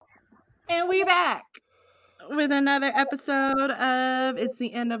And we back with another episode of It's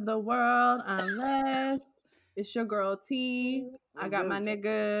the End of the World Unless. It's your girl T. I What's got my good?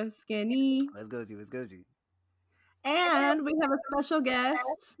 nigga Skxnni. What's good? What's good? And we have a special guest.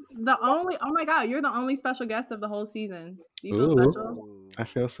 Oh my God, you're the only special guest of the whole season. Do you feel Ooh, special? I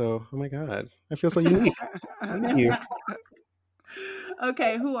feel so. Oh my god, I feel so unique. Thank you.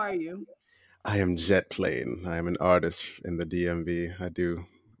 Okay, who are you? I am Jet Plane. I am an artist in the DMV. I do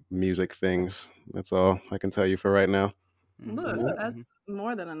music things. That's all I can tell you for right now. Look, Yeah, that's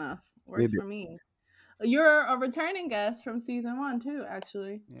more than enough. you Works do. for me. You're a returning guest from season 1 too,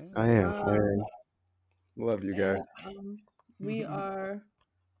 actually. I am. I Um, am. Love you guys. and we are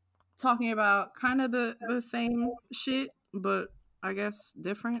talking about kind of the same shit, but I guess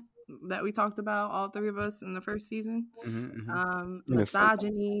different that we talked about, all three of us in the first season. In a sense.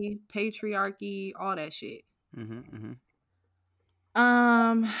 Misogyny, patriarchy, all that shit. Mm-hmm.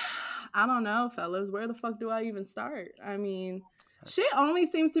 I don't know, fellas. Where the fuck do I even start? I mean, shit only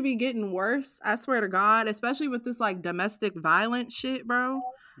seems to be getting worse. I swear to God, especially with this like domestic violence shit, bro.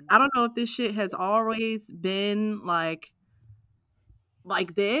 I don't know if this shit has always been like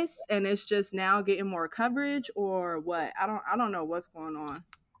this and it's just now getting more coverage or what. I don't know what's going on.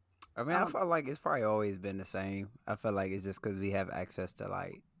 I mean, I feel like it's probably always been the same. I feel like it's just because we have access to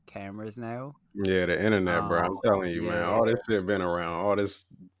like cameras now. Yeah, the internet, bro. I'm telling you, man. All this shit been around. All this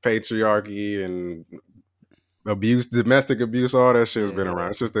patriarchy and abuse, domestic abuse, all that shit's been around.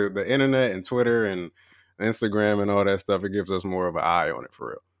 It's just the internet and Twitter and Instagram and all that stuff. It gives us more of an eye on it for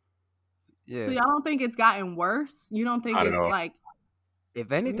real. Yeah. So y'all don't think it's gotten worse? You don't think it's like?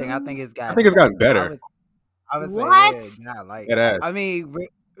 If anything, I think it's gotten. I think it's gotten better. I would what? say, yeah, like It I mean,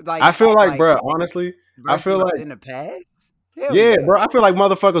 like I feel like, bro. Honestly, I feel like in the past. Yeah, bro. I feel like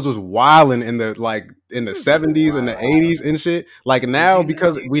motherfuckers was wilding in the 70s and the 80s and shit. Like now,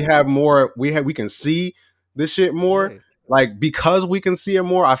 because we have more, we can see this shit more. Like because we can see it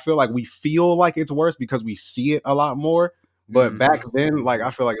more, I feel like we feel like it's worse because we see it a lot more. But back then, like I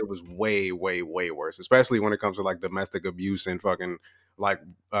feel like it was way, way, way worse, especially when it comes to like domestic abuse and fucking like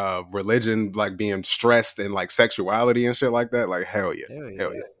religion, like being stressed and like sexuality and shit like that. Like hell yeah.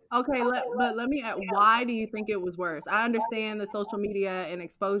 Okay, but let me ask, why do you think it was worse? I understand the social media and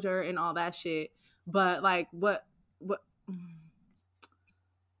exposure and all that shit, but like what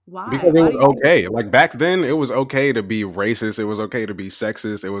why? Because it was okay. Like back then, it was okay to be racist. It was okay to be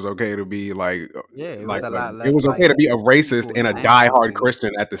sexist. It was okay to be like it was a lot less. It was okay to be a racist and a diehard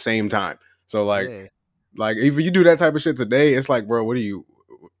Christian at the same time. So like if you do that type of shit today, it's like, bro, what are you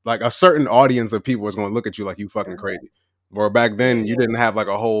like? A certain audience of people is going to look at you like you fucking crazy. Or back then, you didn't have like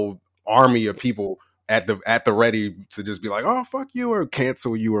a whole army of people at the ready to just be like, oh fuck you or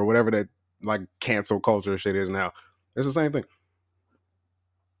cancel you or whatever that like cancel culture shit is now. It's the same thing.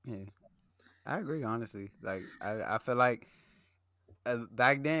 Yeah, I agree. Honestly, like I feel like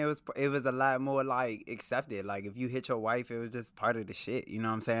back then it was a lot more like accepted. Like if you hit your wife, it was just part of the shit. You know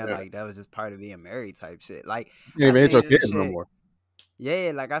what I'm saying? Yeah. Like that was just part of being married type shit. Like you can't even hit your kids no more.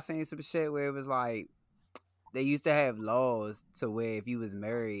 Yeah, like I seen some shit where it was like they used to have laws to where if you was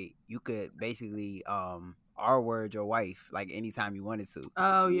married, you could basically R-word your wife like anytime you wanted to.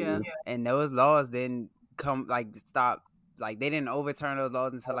 Oh yeah. And those laws didn't come like stop. Like they didn't overturn those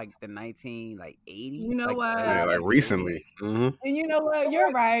laws until like the 1980s. You know like, what? Yeah, like recently. And you know what?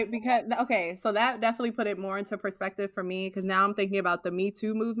 You're right because okay, so that definitely put it more into perspective for me because now I'm thinking about the Me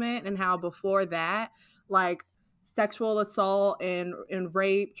Too movement and how before that, like sexual assault and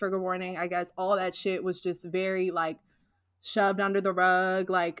rape, trigger warning, I guess all that shit was just very like shoved under the rug.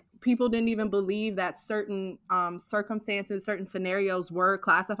 Like people didn't even believe that certain circumstances, certain scenarios were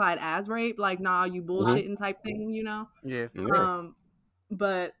classified as rape. Like, nah, you bullshitting type thing, you know? Yeah.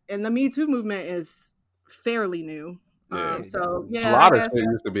 But and the Me Too movement is fairly new. So yeah, a lot I of guess shit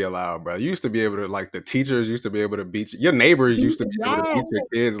used to be allowed, bro. You used to be able to like the teachers used to be able to beat you. Your neighbors used to be able to beat your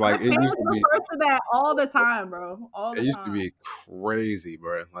kids. Like it used to be refer to that all the time, bro. All the time. It used to be crazy,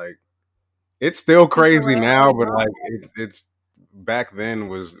 bro. Like it's still crazy now, but like it's back then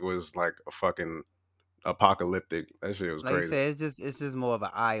was like a fucking apocalyptic. That shit was like crazy. Like I said, it's just more of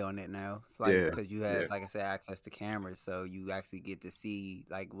an eye on it now. It's like because you have, like I said, access to cameras, so you actually get to see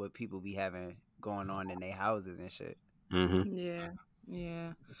like what people be having going on in their houses and shit.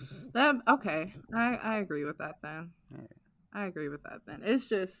 Yeah. That okay. I agree with that then. I agree with that then. It's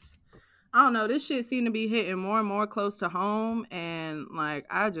just I don't know. This shit seemed to be hitting more and more close to home, and like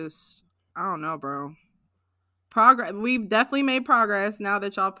I don't know, bro. Progress. We've definitely made progress now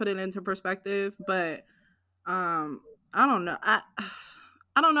that y'all put it into perspective, but I don't know. I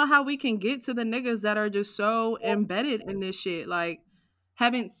don't know how we can get to the niggas that are just so embedded in this shit. Like,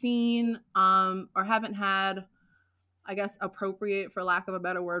 haven't seen or haven't had, I guess, appropriate, for lack of a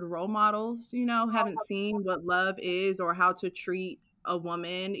better word, role models, haven't seen what love is or how to treat a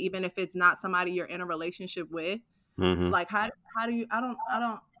woman, even if it's not somebody you're in a relationship with. Mm-hmm. Like, how do you,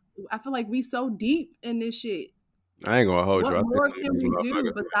 I feel like we so deep in this shit. I ain't gonna hold What you. I think more some of can these we do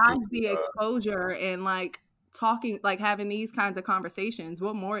motherfuckers besides the exposure and like talking, like having these kinds of conversations?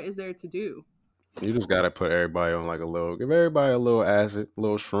 What more is there to do? you just gotta put everybody on like give everybody a little acid,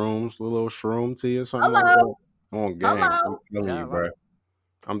 little shrooms, a little shroom tea or something like Hello. that. On game. I'm Hello. telling you, Sound bro. like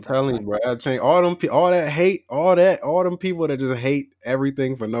I'm sound telling you, like bro. I change all them, all that hate, all them people that just hate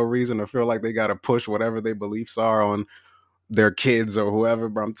everything for no reason or feel like they gotta push whatever their beliefs are on their kids or whoever.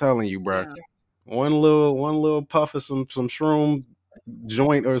 But I'm telling you, bro. Yeah. One little puff of some shroom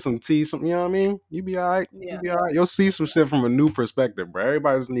joint or some tea, something. You know what I mean? You be all right. You Yeah. be all right. You'll see some shit from a new perspective, bro.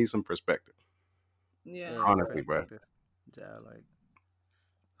 Everybody just needs some perspective. Yeah. yeah, Honestly, bro. perspective. Yeah, like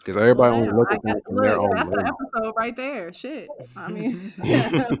Because Well, everybody only damn. look I at guess, things from their look, own that's the lens. episode right there. Shit. I mean,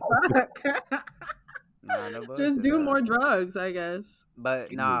 fuck. nah, no Just bullshit do though. more drugs, I guess.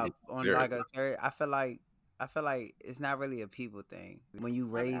 But nah, on Serious. like a third, I feel like it's not really a people thing. When you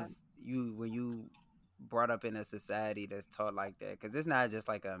Okay. when you brought up in a society that's taught like that, because it's not just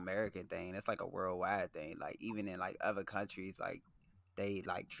like an American thing. It's like a worldwide thing. Like even in like other countries, like they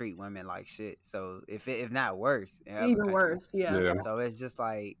like treat women like shit. So if not worse in other Even countries. worse. Yeah. Yeah. So it's just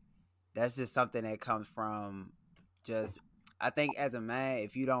like that's just something that comes from just I think as a man,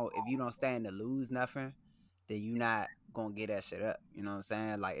 if you don't stand to lose nothing, then you not gonna get that shit up. You know what I'm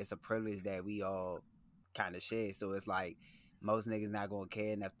saying? Like it's a privilege that we all kind of share. So it's like most niggas not gonna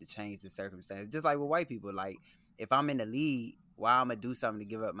care enough to change the circumstance. Just like with white people, like if I'm in the lead, why I'm gonna do something to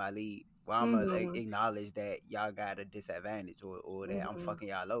give up my lead? Why I'm gonna Mm-hmm. acknowledge that y'all got a disadvantage or that I'm Mm-hmm. fucking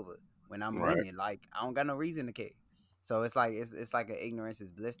y'all over when I'm Right. winning? Like I don't got no reason to care. So it's like it's like an ignorance is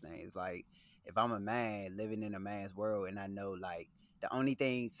bliss thing. It's like if I'm a man living in a man's world and I know like the only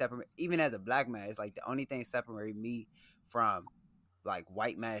thing separate, even as a black man, it's like the only thing separate me from like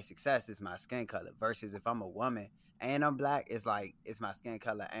white man success is my skin color. Versus if I'm a woman and I'm black, it's like it's my skin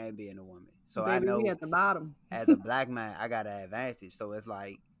color and being a woman. So I Baby, we know at the bottom. as a black man, I got an advantage. So it's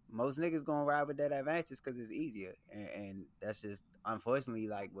like most niggas gonna ride with that advantage because it's easier, and that's just unfortunately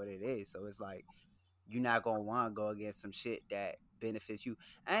like what it is. So it's like you're not gonna want to go against some shit that benefits you.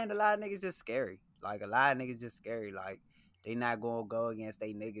 And a lot of niggas just scary. Like a lot of niggas just scary. Like they not gonna go against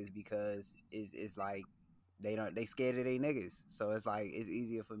they niggas because it's like they scared of they niggas. So it's like it's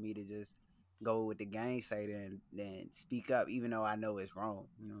easier for me to just go with the gang say than speak up, even though I know it's wrong.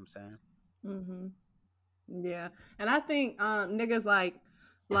 You know what I'm saying? Mm-hmm. Yeah. And I think niggas like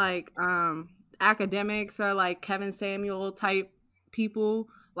academics or like Kevin Samuel type people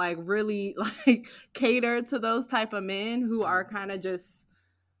like really like cater to those type of men who are kind of just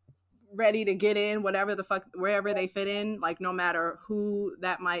ready to get in whatever the fuck wherever they fit in, like no matter who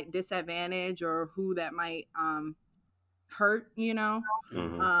that might disadvantage or who that might hurt,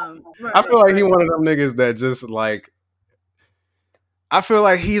 Mm-hmm. I right, feel like he but one of them niggas that just like. I feel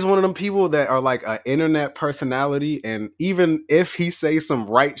like he's one of them people that are like an internet personality, and even if he says some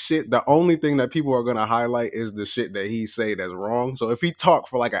right shit, the only thing that people are gonna highlight is the shit that he say that's wrong. So if he talked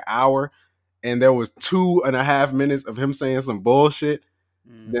for like an hour and there was 2.5 minutes of him saying some bullshit,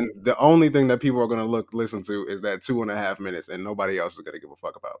 then Mm-hmm. the only thing that people are gonna listen to is that 2.5 minutes, and nobody else is gonna give a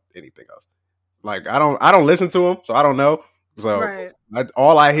fuck about anything else. Like I don't listen to him, so I don't know. So right.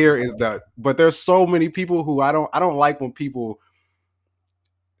 all I hear is that. But there's so many people who I don't like when people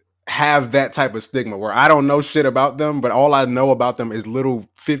have that type of stigma where I don't know shit about them, but all I know about them is little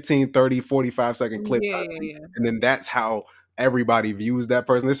 15, 30, 45 second clips. Yeah, yeah, yeah. And then that's how everybody views that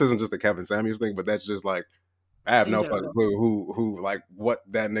person. This isn't just a Kevin Samuels thing, but that's just like, I have In no fucking general. clue who like what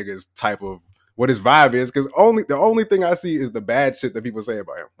that nigga's type of, what his vibe is. Cause the only thing I see is the bad shit that people say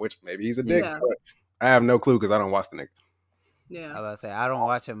about him, which maybe he's a dick, Yeah. but I have no clue because I don't watch the nigga. Yeah. I was about to say I don't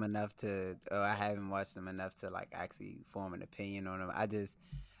watch him enough to, or I haven't watched him enough to like actually form an opinion on him.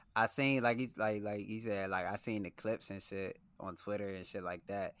 I seen like he's like he said like I seen the clips and shit on Twitter and shit like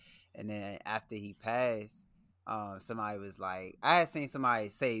that, and then after he passed, somebody was like I had seen somebody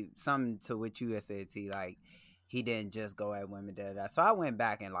say something to what you had said, T, like he didn't just go at women, da, da, da. So I went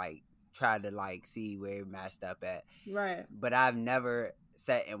back and like tried to like see where it matched up at, Right. but I've never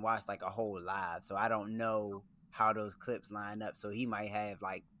sat and watched like a whole live, so I don't know how those clips line up. So he might have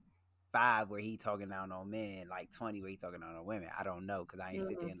like 5 where he talking down on men, like 20 where he talking down on women. I don't know because I ain't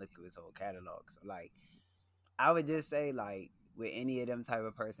sit there and look through his whole catalog. So like, I would just say like with any of them type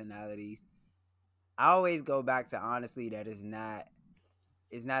of personalities, I always go back to honestly that it's not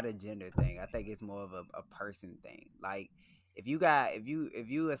a gender thing. I think it's more of a person thing. Like if you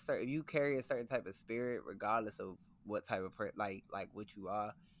carry a certain type of spirit, regardless of what type of like what you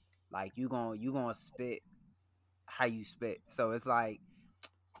are, like you gonna spit how you spit. So it's like,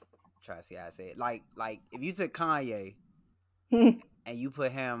 try to see how I say it. Like if you took Kanye and you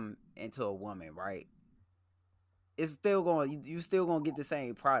put him into a woman, right? It's still going. You still gonna get the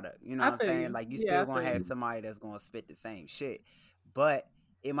same product. You know I what I'm feel saying? you. Like you Yeah, still I gonna feel have you. somebody that's gonna spit the same shit, but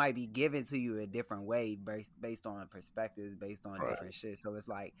it might be given to you a different way based on perspectives, based on Right. different shit. So it's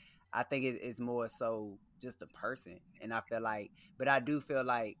like I think it's more so just a person, and I feel like, but I do feel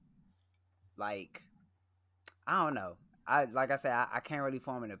like I don't know. Like I said, I can't really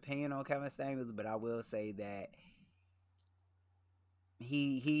form an opinion on Kevin Samuels, but I will say that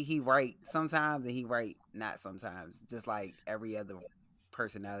he right sometimes and he right not sometimes. Just like every other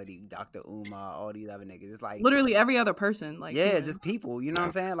personality, Dr. Umar, all these other niggas. It's like Literally every other person, like yeah, human. just people. You know what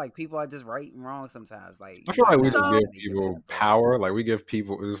I'm saying? Like people are just right and wrong sometimes. Like I you feel might like we not just like So give when they give it people up, but power. Like we give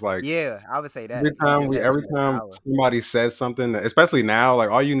people, it's like yeah, I would say that he just has every too much time power. somebody says something, especially now, like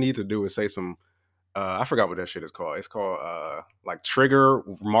all you need to do is say some. I forgot what that shit is called. It's called like trigger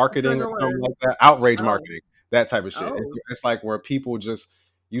marketing or trigger something word. like that. Outrage Oh, marketing, that type of shit. oh, It's like where people just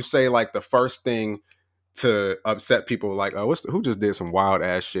you say like the first thing to upset people, like who just did some wild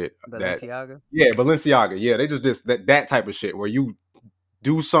ass shit that Balenciaga. yeah Balenciaga yeah they just did that type of shit where you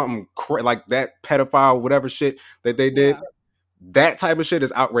do something like that pedophile whatever shit that they did. yeah. That type of shit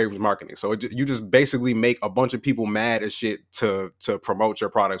is outrageous marketing. So you just basically make a bunch of people mad as shit to promote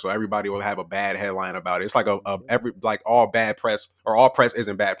your product, so everybody will have a bad headline about it. It's like a every like all bad press or all press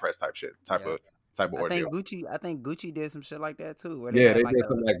isn't bad press type shit Yeah. type of ordeal. I think Gucci did some shit like that too, where they Yeah, had they like did a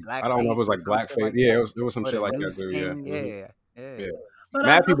some like I don't know if it blackface was or like some shit blackface. like Yeah, that, it was some or shit the like new that too. Yeah, skin. Yeah, yeah. yeah. But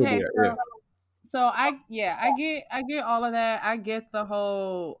Mad people do okay, that. Yeah. so I get all of that. I get the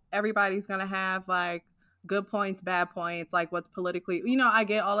whole everybody's gonna have like good points, bad points, like what's politically, I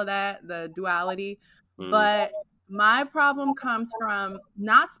get all of that, the duality. Mm, But my problem comes from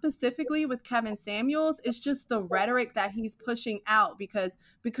not specifically with Kevin Samuels, it's just the rhetoric that he's pushing out because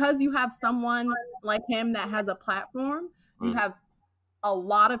you have someone like him that has a platform, you mm, have a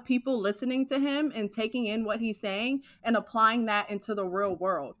lot of people listening to him and taking in what he's saying and applying that into the real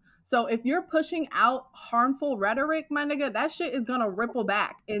world. So if you're pushing out harmful rhetoric, my nigga, that shit is gonna ripple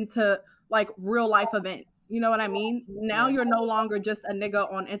back into like real life events. You know what I mean? Now Yeah. you're no longer just a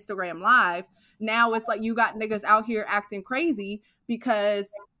nigga on Instagram Live. Now it's like you got niggas out here acting crazy because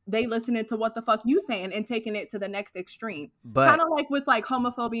they listening to what the fuck you saying and taking it to the next extreme. Kind But of like with like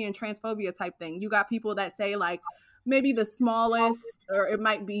homophobia and transphobia type thing. You got people that say like maybe the smallest, or it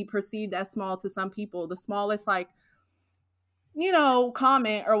might be perceived as small to some people, the smallest like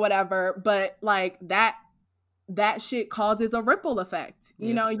comment or whatever, but like that shit causes a ripple effect.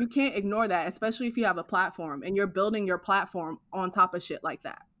 yeah, You can't ignore that, especially if you have a platform and you're building your platform on top of shit like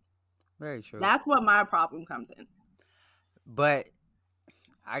that. very true. That's what my problem comes in. But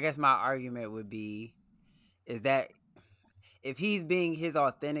I guess my argument would be is that if he's being his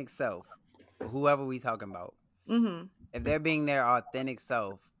authentic self, whoever we talking about, Mm-hmm. if they're being their authentic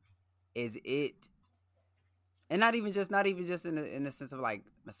self, is it, and not even just in the sense of like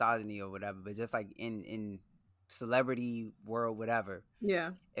misogyny or whatever, but just like in celebrity world, whatever.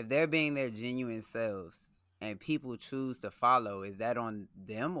 Yeah. If they're being their genuine selves and people choose to follow, is that on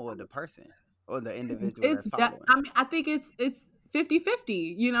them or the person or the individual It's that's that following? I mean, I think it's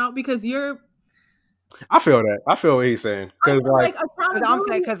 50-50, because you're I feel that. I feel what he's saying I because feel like like Cause I'm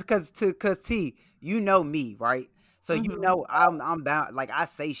saying, accountability. cause T, you know me, right? So you Mm-hmm. know I'm bound. Like I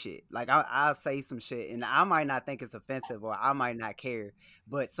say shit, like I'll say some shit, and I might not think it's offensive, or I might not care,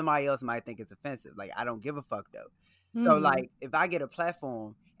 but somebody else might think it's offensive. Like I don't give a fuck though. So Mm-hmm. like if I get a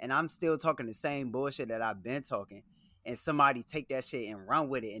platform and I'm still talking the same bullshit that I've been talking, and somebody take that shit and run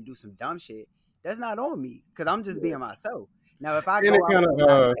with it and do some dumb shit, that's not on me, cause I'm just being myself. Now if I and it go out kind here of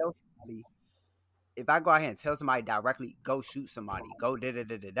and I tell somebody, if I go out here and tell somebody directly, go shoot somebody, go da da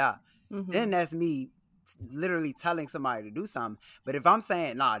da da da, Mm-hmm. then that's me literally telling somebody to do something. But if I'm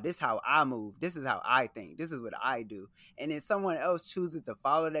saying, nah, this is how I move, this is how I think, this is what I do, and then someone else chooses to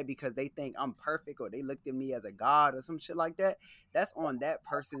follow that because they think I'm perfect or they looked at me as a god or some shit like that, that's on that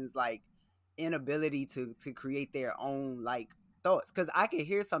person's like inability to create their own like thoughts. Because I can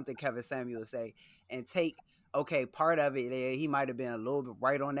hear something Kevin Samuel say and take, okay, part of it there, he might have been a little bit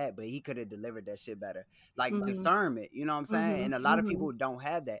right on that, but he could have delivered that shit better. Like Mm-hmm. discernment, you know what I'm saying? Mm-hmm. And a lot of Mm-hmm. people don't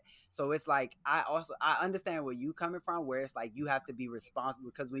have that. So it's like I understand where you coming from, where it's like you have to be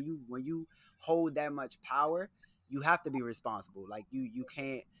responsible, because when you hold that much power, you have to be responsible. Like you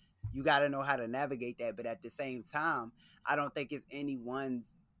can't, you got to know how to navigate that. But at the same time, I don't think it's anyone's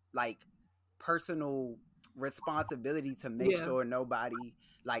like personal responsibility to make sure nobody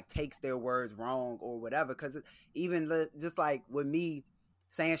like takes their words wrong or whatever. Because even just like with me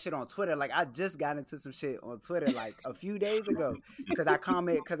saying shit on Twitter, like I just got into some shit on Twitter like a few days ago because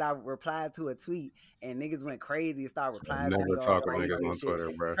I replied to a tweet and niggas went crazy and started replying to me Never all talk to crazy niggas and on shit.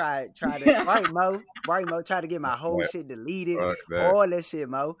 Twitter, bro. Try to right Mo, try to get my whole shit deleted, all that shit,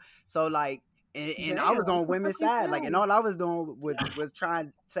 Mo. So like, and I was on women's side, like, and all I was doing was trying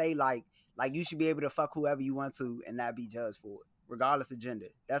to say like you should be able to fuck whoever you want to and not be judged for it, regardless of gender.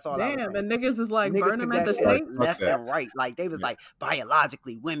 That's all I was saying. And niggas is like Niggas burn took them at that the shit stake. left and right. Like they was like,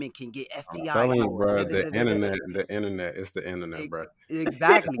 biologically, women can get I'm STIs. telling you, bro. The internet, it's the internet, bro.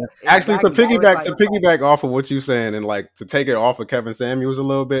 Exactly. Actually, to Exactly. piggyback off of what you're saying, and like to take it off of Kevin Samuels a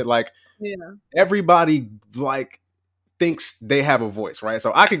little bit, like everybody like thinks they have a voice, right?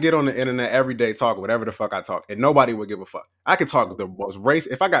 So I could get on the internet every day, talk whatever the fuck I talk, and nobody would give a fuck. I could talk the most race.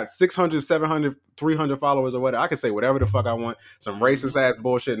 If I got 600, 700, 300 followers or whatever, I could say whatever the fuck I want. Some racist ass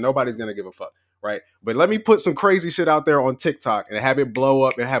bullshit. Nobody's gonna give a fuck, right? But let me put some crazy shit out there on TikTok and have it blow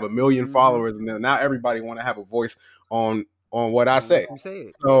up and have 1 million followers, and then now everybody want to have a voice on what I say.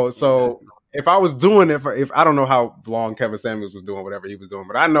 So if I was doing it, if I don't know how long Kevin Samuels was doing whatever he was doing,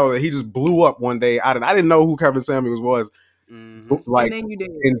 but I know that he just blew up one day. I didn't know who Kevin Samuels was, like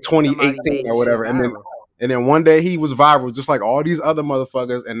in 2018 or whatever, and then one day he was viral, just like all these other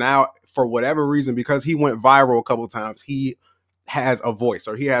motherfuckers. And now, for whatever reason, because he went viral a couple times, he has a voice,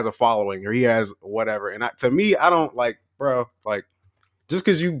 or he has a following, or he has whatever. And to me, I don't like, bro, like just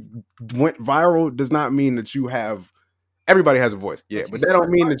because you went viral does not mean that you have. Everybody has a voice, yeah, but that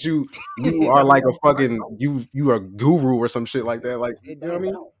don't mean that you are like a fucking you are a guru or some shit like that. Like, you know what I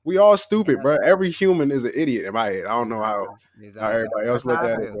mean? We all stupid, bro. Every human is an idiot in my head. I don't know how everybody else look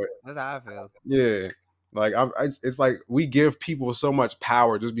at it, but that's how I feel. Yeah, like it's like we give people so much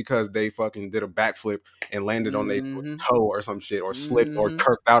power just because they fucking did a backflip and landed on their toe or some shit, or slipped or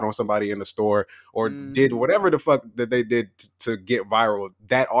kirked out on somebody in the store, or did whatever the fuck that they did to get viral.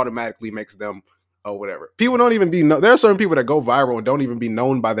 That automatically makes them. Or whatever. People don't even be there are certain people that go viral and don't even be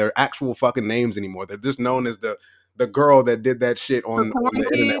known by their actual fucking names anymore. They're just known as the girl that did that shit on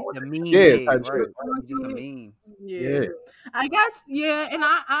the internet. The meme, right? Just a meme. Yeah. I guess, and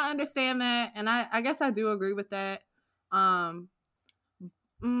I understand that, and I guess I do agree with that.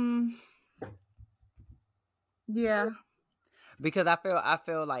 Yeah. Because I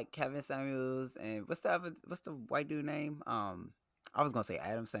feel like Kevin Samuels and what's the white dude name? I was gonna say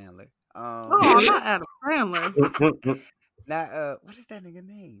Adam Sandler. Not Adam Sandler. Now, what is that nigga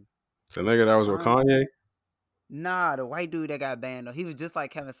name? The nigga that was with Kanye? Nah, the white dude that got banned. He was just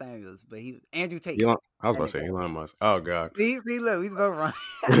like Kevin Samuels, but he was Andrew Tate. I was about to say Elon Musk. Oh God. See, look, he's going wrong.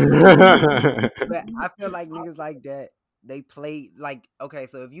 But I feel like niggas like that, they play like, okay,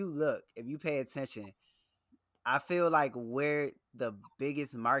 so if you pay attention, I feel like where the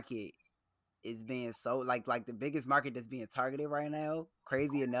biggest market is being sold, like the biggest market that's being targeted right now,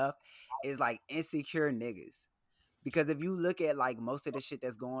 crazy enough, is like insecure niggas. Because if you look at like most of the shit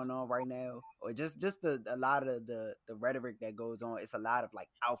that's going on right now, or just a lot of the rhetoric that goes on, it's a lot of like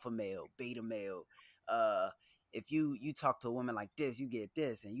alpha male, beta male. If you talk to a woman like this, you get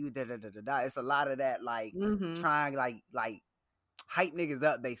this, and you da da da da da. It's a lot of that, like trying like hype niggas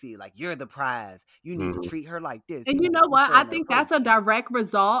up, basically, like you're the prize. You need to treat her like this. And you know what? I think that's a direct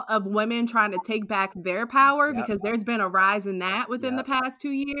result of women trying to take back their power, because there's been a rise in that within the past 2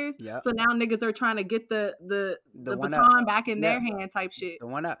 years. So now niggas are trying to get the baton back in their hand, type shit. The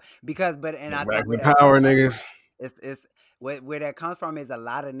one up, because I think where that power, niggas. It's where that comes from is a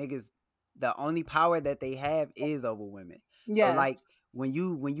lot of niggas. The only power that they have is over women. So like when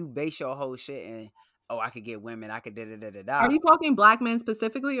you base your whole shit in, oh, I could get women, I could da da da da da. Are you talking black men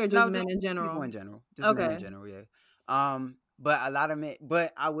specifically, or just men in general? People in general. Just men in general, yeah. But a lot of men,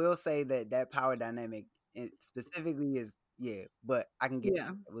 but I will say that power dynamic specifically is, but I can get,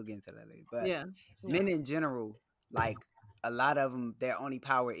 we'll get into that later. But men in general, like a lot of them, their only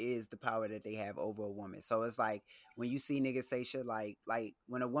power is the power that they have over a woman. So it's like when you see niggas say shit like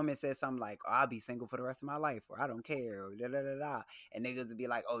when a woman says something like, oh, I'll be single for the rest of my life, or I don't care, or da da da da, and niggas would be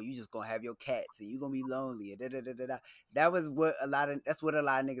like, oh, you just gonna have your cats and you gonna be lonely, da da da da da. That's what a lot of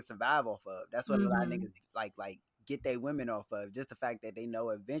niggas survive off of. That's what a lot of niggas like get their women off of. Just the fact that they know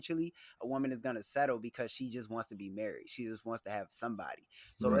eventually a woman is gonna settle because she just wants to be married. She just wants to have somebody.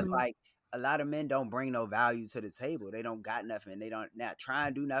 So it's like, a lot of men don't bring no value to the table. They don't got nothing. They don't not try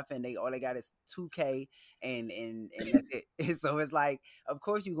and do nothing. They all they got is 2K and that's it. So it's like, of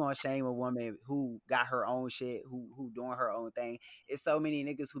course you gonna shame a woman who got her own shit, who doing her own thing. It's so many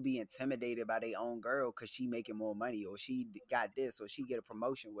niggas who be intimidated by their own girl because she making more money or she got this or she get a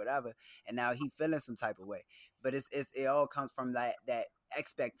promotion, whatever, and now he feeling some type of way. But it all comes from that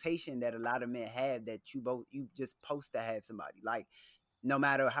expectation that a lot of men have that you just supposed to have somebody like no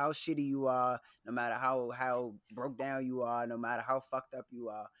matter how shitty you are, no matter how broke down you are, no matter how fucked up you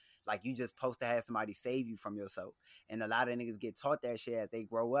are, like you just supposed to have somebody save you from yourself. And a lot of niggas get taught that shit as they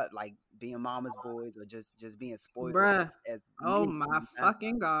grow up, like being mama's boys or just being spoiled Bruh. as Oh men. my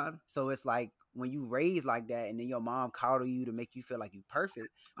fucking God. So it's like when you raise like that and then your mom coddle you to make you feel like you perfect,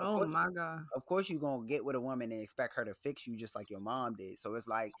 Oh my God. of course you're gonna get with a woman and expect her to fix you just like your mom did. So it's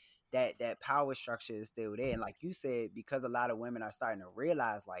like that power structure is still there. And like you said, because a lot of women are starting to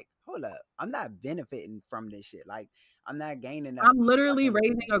realize, like, hold up, I'm not benefiting from this shit. Like, I'm not gaining nothing. I'm literally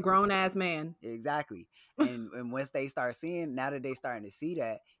raising a grown ass man. Exactly. And once they start seeing, now that they starting to see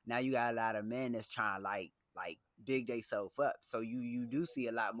that, now you got a lot of men that's trying to like big they self up. So you do see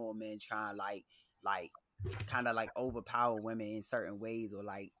a lot more men trying like kind of like overpower women in certain ways or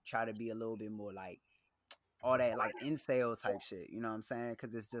like try to be a little bit more like all that like incel type shit. You know what I'm saying?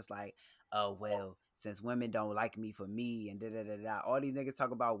 Because it's just like, oh well, since women don't like me for me and da da da da. All these niggas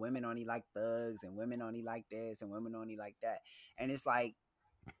talk about women only like thugs and women only like this and women only like that, and it's like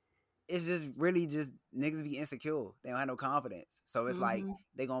it's just really just niggas be insecure. They don't have no confidence, so it's like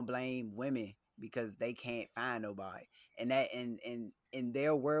they gonna blame women because they can't find nobody, and that in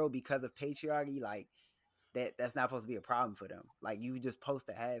their world because of patriarchy, like that's not supposed to be a problem for them. Like you just supposed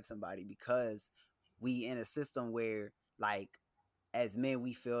to have somebody because we in a system where like as men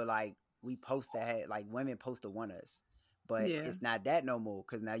we feel like we supposed to have like women supposed to want us, but it's not that no more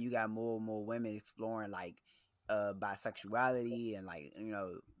because now you got more and more women exploring like bisexuality and like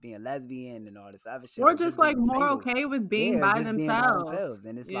being lesbian and all this other shit Or or just just like being more single. okay with being Yeah, by just being by themselves. themselves.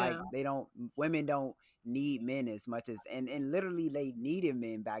 And it's like women don't need men as much as and literally they needed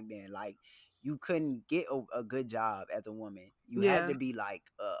men back then. Like you couldn't get a good job as a woman. You had to be like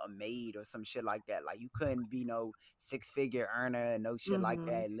a maid or some shit like that. Like you couldn't be no 6-figure earner and no shit like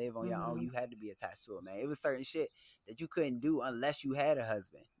that and live on your own. You had to be attached to a man. It was certain shit that you couldn't do unless you had a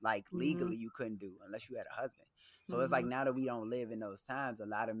husband. Like legally you couldn't do unless you had a husband. So it's like now that we don't live in those times, a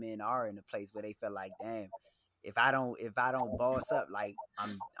lot of men are in a place where they feel like, damn, if I don't boss up, like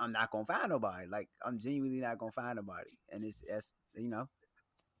I'm not gonna find nobody. Like I'm genuinely not gonna find nobody. And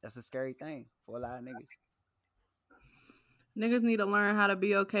that's a scary thing for a lot of niggas. Niggas need to learn how to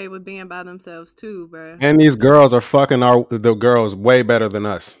be okay with being by themselves too, bro. And these girls are fucking the girls way better than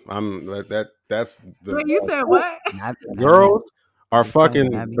us. That's the Wait, you said what? Not me. girls are He's claiming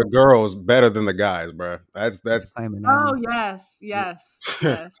fucking not me. the girls better than the guys, bro. He's That's claiming not Oh me. yes.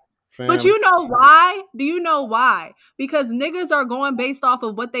 But fam. you know why? Do you know why? Because niggas are going based off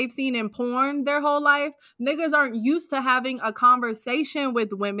of what they've seen in porn their whole life. Niggas aren't used to having a conversation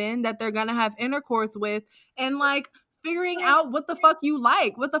with women that they're gonna have intercourse with and like figuring out what the fuck you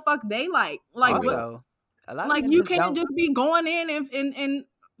like, what the fuck they like. Like what Also, a lot of like men you just can't don't. just be going in and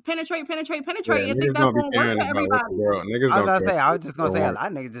penetrate Yeah, and think niggas that's don't be gonna work caring for about what the everybody. girl. Niggas I was don't about to care say. I what was the just gonna girl say a want.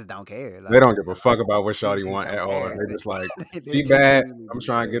 lot of niggas just don't care. They Like don't give a fuck about what they Shawty just want don't at all. care. They just like They she just bad. genuinely I'm just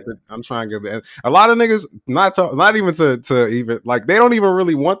trying to get care. the. I'm trying to get the. A lot of niggas not even to even like they don't even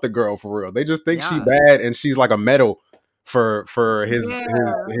really want the girl for real. They just think she Yeah, bad and she's like a medal for Yeah. his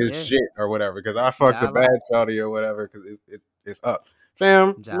yeah. shit or whatever. Because I fucked the Job like, bad Shawty or whatever. Because it's up.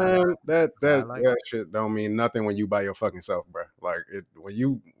 Fam, job, man, job like. that shit don't mean nothing when you by your fucking self, bro. Like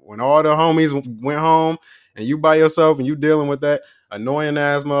when all the homies went home and you by yourself and you dealing with that annoying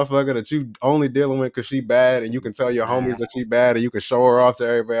ass motherfucker that you only dealing with because she bad and you can tell your homies Man, that she bad and you can show her off to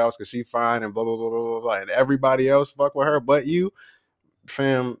everybody else because she fine and blah blah blah blah blah blah and everybody else fuck with her but you,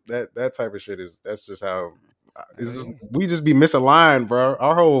 fam. That type of shit that's just how. It's hell just yeah. we just be misaligned, bro.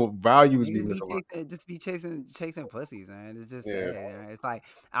 Our whole values be Niggas be misaligned. chasing pussies, man. It's just Yeah. sad. Man. It's like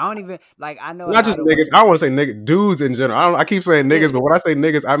I don't even like. I know a Not lot just of niggas. women. I don't want to say niggas, dudes in general. I keep saying Yeah, niggas, but when I say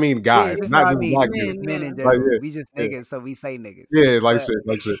niggas, I mean yeah. guys, This is what not I just mean. black Just dudes. Men, men in Like general. We just yeah, niggas, so we say niggas. yeah, But like shit.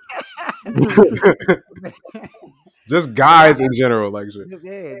 Just a lot. guys in general, like shit.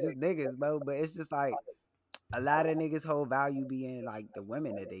 Yeah, just niggas, bro. But it's just like a lot of niggas whole value being like the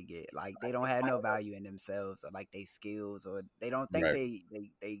women that they get. Like they don't have no value in themselves or like they skills or they don't think Right.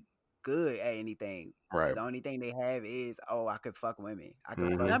 they good at anything. Right. The only thing they have is, oh, I could fuck women. I could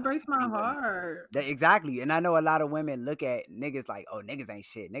Mhm. fuck. That breaks my any women. heart. Exactly. And I know a lot of women look at niggas like, oh, niggas ain't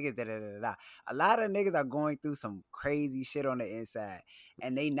shit. Niggas da da da da. A lot of niggas are going through some crazy shit on the inside,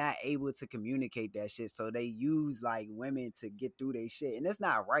 and they not able to communicate that shit. So they use like women to get through their shit, and it's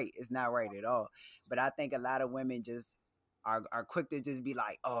not right. It's not right at all. But I think a lot of women just are quick to just be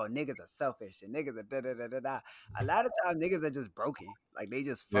like, oh, niggas are selfish and niggas are da da da da da. A lot of times niggas are just broken, like they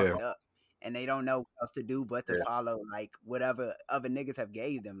just fucked up. And they don't know what else to do but to follow like whatever other niggas have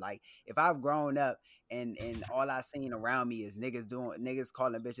gave them. Like if I've grown up and all I seen around me is niggas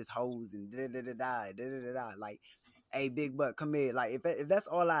calling bitches hoes and da da da da da da da. Like, hey, big butt, come here. Like if that's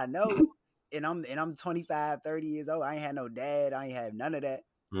all I know, and I'm 25, 30 years old, I ain't had no dad, I ain't had none of that.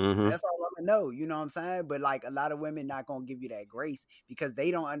 Mm-hmm. That's all I'm gonna know, you know what I'm saying? But like a lot of women not gonna give you that grace because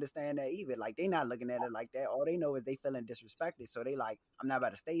they don't understand that either. Like they not looking at it like that. All they know is they feeling disrespected. So they like, I'm not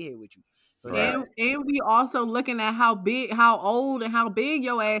about to stay here with you. So and we also looking at how old and how big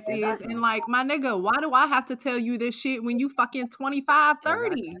your ass is, and like, my nigga, why do I have to tell you this shit when you fucking 25, 30?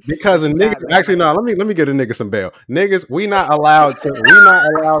 Exactly. Because a nigga, actually, no. Let me get a nigga some bail. Niggas, we not allowed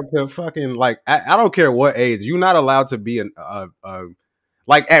to fucking like. I don't care what age. You not allowed to be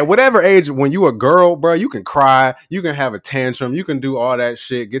like at whatever age. When you a girl, bro, you can cry, you can have a tantrum, you can do all that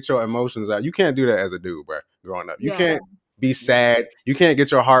shit, get your emotions out. You can't do that as a dude, bro. Growing up, you can't be sad. You can't get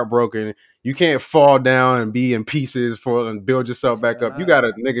your heart broken. You can't fall down and be in pieces and build yourself back up. You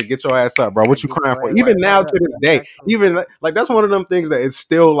gotta, nigga, get your ass up, bro. What you crying for? Even now to this day, even like that's one of them things that it's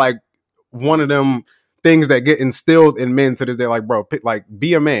still like one of them things that get instilled in men to this day. Like, bro, like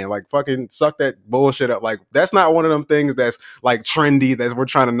be a man, like fucking suck that bullshit up. Like that's not one of them things that's like trendy that we're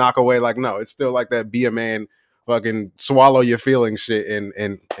trying to knock away. Like, no, it's still like that. Be a man. Fucking swallow your feelings shit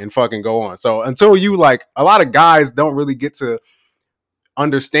and fucking go on. So until you like, a lot of guys don't really get to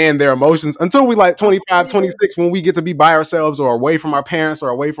understand their emotions until we like 25, 26, when we get to be by ourselves or away from our parents or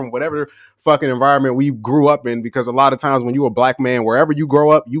away from whatever fucking environment we grew up in. Because a lot of times when you a black man, wherever you grow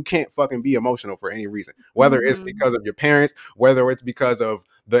up, you can't fucking be emotional for any reason, whether it's because of your parents, whether it's because of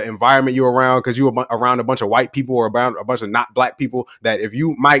the environment you're around, because you're around a bunch of white people or around a bunch of not black people, that if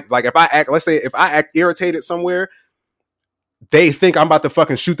you might like, if I act irritated somewhere, they think I'm about to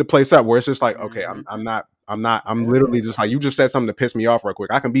fucking shoot the place up, where it's just like, okay, I'm literally just like, you just said something to piss me off real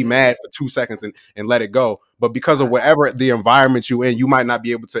quick. I can be mad for 2 seconds and let it go. But because of whatever the environment you in, you might not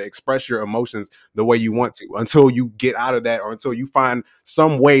be able to express your emotions the way you want to until you get out of that, or until you find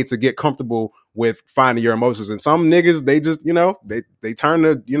some way to get comfortable with finding your emotions. And some niggas, they just, they turn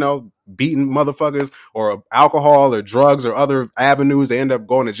to, beating motherfuckers or alcohol or drugs or other avenues. They end up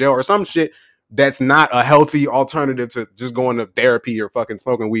going to jail or some shit that's not a healthy alternative to just going to therapy or fucking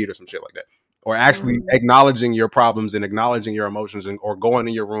smoking weed or some shit like that. Or actually acknowledging your problems and acknowledging your emotions, or going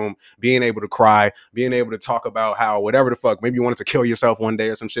in your room, being able to cry, being able to talk about how whatever the fuck, maybe you wanted to kill yourself one day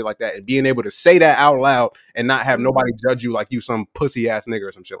or some shit like that, and being able to say that out loud and not have nobody judge you like you some pussy ass nigga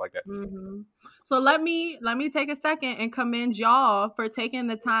or some shit like that. So let me take a second and commend y'all for taking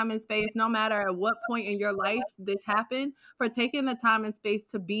the time and space, no matter at what point in your life this happened, for taking the time and space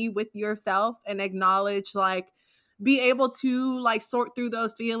to be with yourself and acknowledge, like, be able to like sort through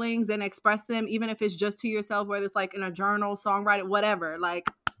those feelings and express them, even if it's just to yourself, whether it's like in a journal, songwriting, whatever. Like,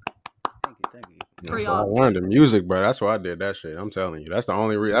 thank you. That's why I learned the music, bro. That's why I did that shit. I'm telling you, that's the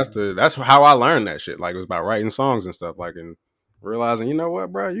only that's how I learned that shit. Like, it was about writing songs and stuff, like, and realizing, you know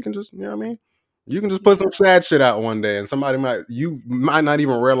what, bro, you can just, you know what I mean, you can just put some sad shit out one day, and you might not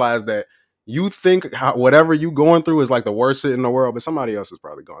even realize that you think whatever you going through is like the worst shit in the world, but somebody else is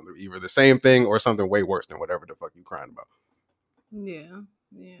probably going through either the same thing or something way worse than whatever the fuck you crying about. Yeah.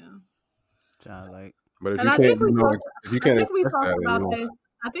 But if and you I can't, think we talked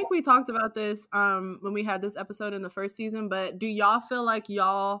that, about this when we had this episode in the first season. But do y'all feel like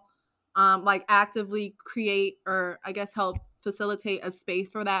y'all like actively create, or I guess help facilitate a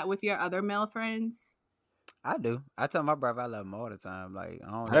space for that with your other male friends? I do. I tell my brother I love him all the time. Like,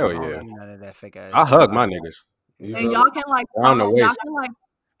 I don't do none of that fake ass. I hug my niggas. And y'all can like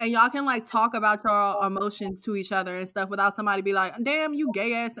y'all can like talk about your emotions to each other and stuff without somebody be like, damn, you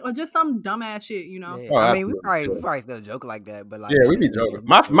gay ass, or just some dumb ass shit, Yeah. I mean, we probably still joke like that, but like, yeah, we be joking.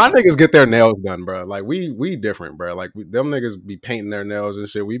 My niggas get their nails done, bro. Like, we different, bro. Like, them niggas be painting their nails and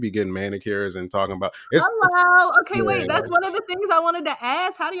shit. We be getting manicures and talking about hello. Okay, wait, that's one of the things I wanted to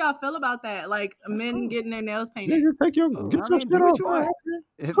ask. How do y'all feel about that? Like, men getting their nails painted? Get your shit off.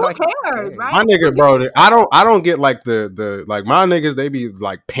 Who cares, right? My nigga, bro, I don't get like the like, my niggas, they be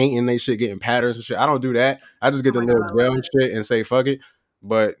like painting they shit, getting patterns and shit. I don't do that. I just get the little gel and shit and say fuck it.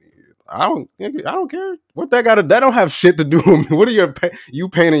 But I don't care. What that got to? That don't have shit to do with me. What are you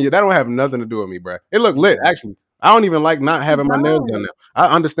painting? That don't have nothing to do with me, bro. It look lit, actually. I don't even like not having my nails done now. I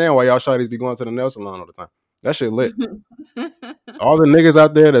understand why y'all shawties be going to the nail salon all the time. That shit lit. All the niggas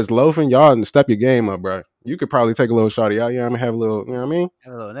out there that's loafing, y'all and step your game up, bro. You could probably take a little shawty out. Yeah, I'm gonna have a little. You know what I mean?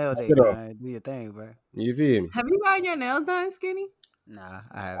 Have a little nail day, man. Do your thing, bro. You feel me? Have you got your nails done, Skxnni? Nah,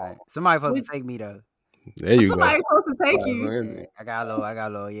 I haven't. Somebody supposed to take me though. There you Somebody's go. supposed to take you. Yeah, I got a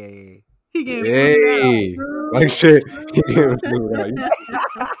little. Yeah. He getting hey, like shit.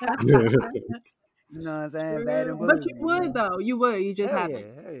 You know what I'm saying? Bad and but you would though. You would. You just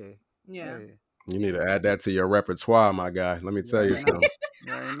haven't. Yeah. You need to add that to your repertoire, my guy. Let me tell you something.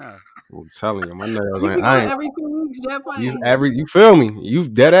 I'm telling you, my nails ain't. Every 2 weeks, Jet playing. You feel me? You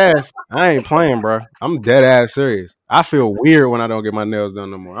dead ass. I ain't playing, bro. I'm dead ass serious. I feel weird when I don't get my nails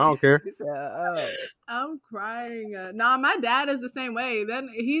done no more. I don't care. I'm crying. Nah, my dad is the same way. Then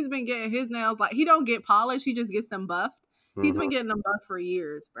he's been getting his nails like he don't get polished. He just gets them buffed. He's been getting them buffed for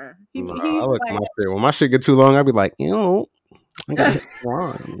years, bro. I look like, my shit. When my shit get too long, I be like, ew. I got it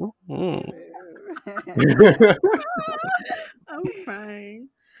wrong. I'm crying.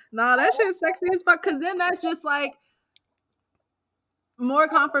 Nah, that shit's sexy as fuck. Cause then that's just like more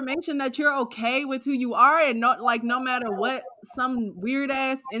confirmation that you're okay with who you are, and not like no matter what some weird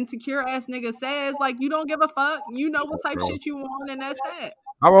ass insecure ass nigga says, like you don't give a fuck. You know what type shit you want, and that's that.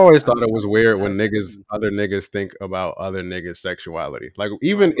 I've always thought it was weird when other niggas think about other niggas' sexuality. Like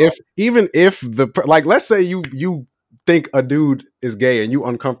even if let's say you think a dude is gay and you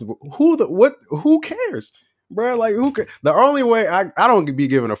uncomfortable, who cares? Bro, like the only way I don't be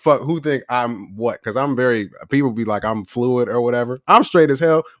giving a fuck who think I'm what, because I'm people be like I'm fluid or whatever. I'm straight as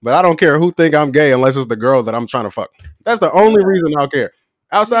hell, but I don't care who think I'm gay unless it's the girl that I'm trying to fuck. That's the only reason I'll care.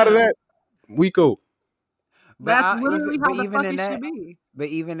 Outside of that, we cool. That's literally how the fuck it should be. But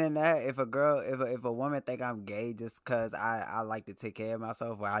even in that, if a woman think I'm gay just cause I like to take care of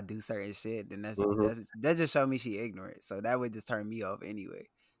myself or I do certain shit, then that just show me she ignorant. So that would just turn me off anyway.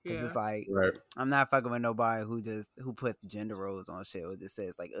 Cause it's like I'm not fucking with nobody who puts gender roles on shit or just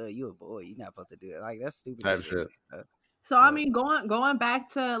says like, you a boy, you're not supposed to do it. Like that's stupid type shit. So I mean, going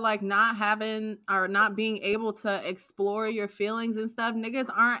back to like not having or not being able to explore your feelings and stuff, niggas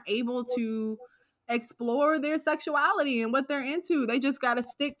aren't able to explore their sexuality and what they're into. They just got to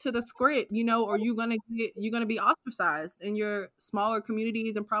stick to the script, or you're gonna be ostracized in your smaller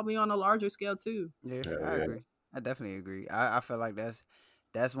communities and probably on a larger scale too. Yeah, I agree. I definitely agree. I feel like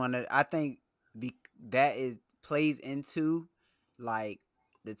that's one that I think that plays into like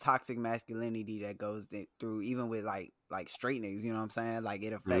the toxic masculinity that goes through even with like straight niggas. You know what I'm saying? Like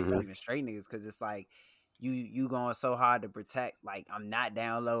it affects even straight niggas because it's like you going so hard to protect. Like I'm not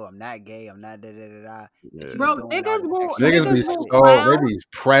down low. I'm not gay. I'm not da da da da. Yeah. Bro, niggas be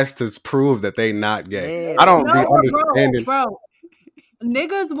pressed to prove that they not gay. I don't be understanding. Bro.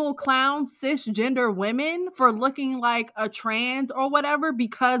 Niggas will clown cisgender women for looking like a trans or whatever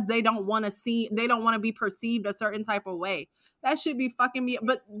because they don't want to be perceived a certain type of way. That should be fucking me.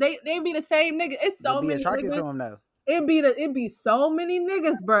 But they be the same nigga. It's so many attracted niggas. To them though. It be so many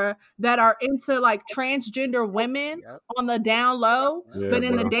niggas, bruh, that are into like transgender women on the down low. But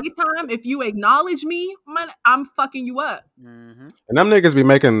in the daytime, if you acknowledge me, man, I'm fucking you up. Mm-hmm. And them niggas be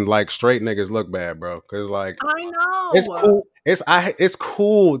making like straight niggas look bad, bro. Cause like I know it's cool. It's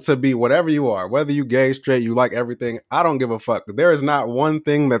cool to be whatever you are, whether you gay, straight, you like everything. I don't give a fuck. There is not one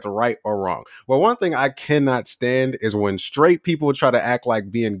thing that's right or wrong. Well, one thing I cannot stand is when straight people try to act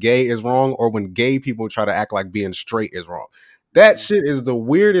like being gay is wrong, or when gay people try to act like being straight is wrong. That shit is the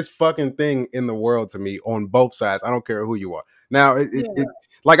weirdest fucking thing in the world to me on both sides. I don't care who you are. Now,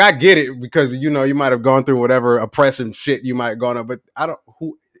 like I get it because you might have gone through whatever oppression shit you might have gone up, but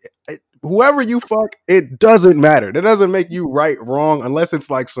whoever you fuck, it doesn't matter. That doesn't make you right, wrong, unless it's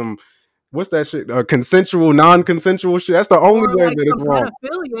like some, what's that shit? Consensual, non-consensual shit. That's the only way that it's wrong.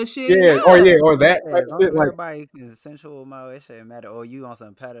 Shit. Or that type of shit. Like everybody consensual mode, it shouldn't matter. Or you on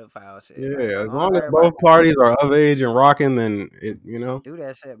some pedophile shit. Yeah, as long as both parties are of age and rocking, then it, do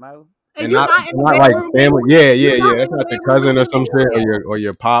that shit, Mo. And not like family. Yeah. That's not your cousin or some shit, or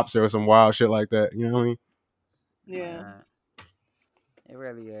your pops or some wild shit like that. You know what I mean? Yeah. It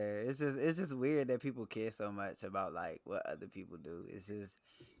really is. It's just weird that people care so much about like what other people do. It's just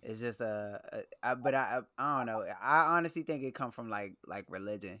but I don't know. I honestly think it comes from like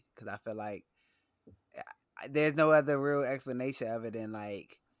religion, because I feel like there's no other real explanation of it than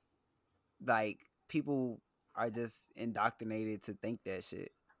like people are just indoctrinated to think that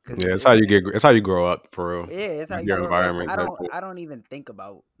shit. Yeah, it's how you grow up for real. Yeah, it's how you your environment. I don't even think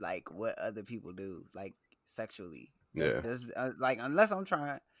about like what other people do like sexually. There's like unless I'm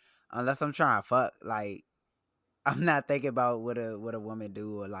unless I'm trying to fuck, like I'm not thinking about what a woman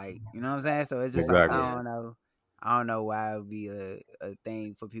do or like, you know what I'm saying? So it's just like Exactly. I don't know. I don't know why it would be a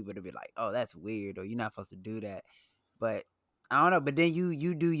thing for people to be like, oh, that's weird, or you're not supposed to do that. But I don't know. But then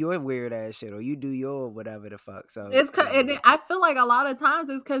you do your weird ass shit, or you do your whatever the fuck. So And I feel like a lot of times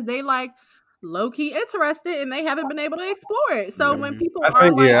it's because they like low key interested and they haven't been able to explore it. So when people I are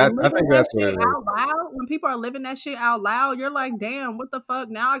think like I living think that that's what shit it is. out loud, when people are living that shit out loud, you're like, damn, what the fuck?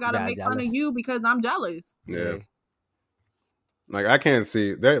 Now I gotta yeah, make fun of jealous. you because I'm jealous. Yeah. Like I can't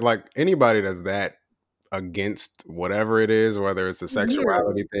see that. Like anybody that's that against whatever it is, whether it's a Weird.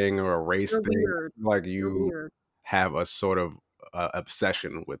 sexuality thing or a race You're thing, weird. like You're you weird. have a sort of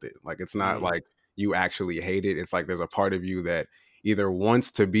obsession with it. Like it's not Yeah. like you actually hate it. It's like there's a part of you that either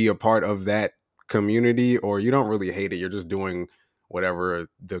wants to be a part of that community or you don't really hate it. You're just doing whatever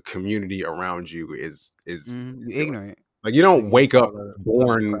the community around you is You doing. ignorant. Like you So don't you just wake up follow the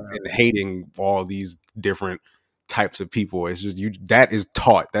born crowd. and hating all these different types of people. It's just you that is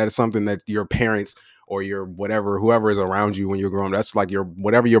taught. That is something that your parents or your whatever, whoever is around you when you're growing up, that's like your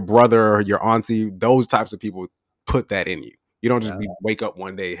whatever your brother or your auntie, those types of people put that in you. You don't just Yeah, wake up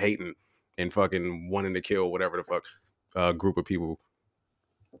one day hating and fucking wanting to kill whatever the fuck group of people.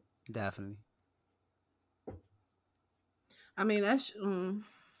 definitely. I mean, that's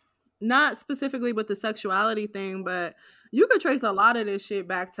not specifically with the sexuality thing, but you could trace a lot of this shit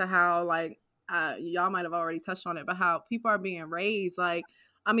back to how, like, y'all might have already touched on it, but how people are being raised. Like,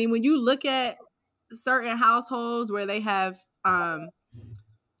 I mean, when you look at certain households where they have,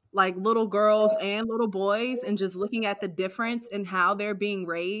 like little girls and little boys, and just looking at the difference in how they're being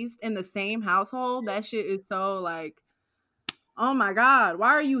raised in the same household, that shit is so like, oh my God, why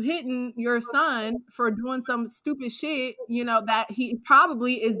are you hitting your son for doing some stupid shit, you know, that he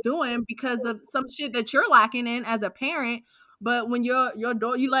probably is doing because of some shit that you're lacking in as a parent. But when your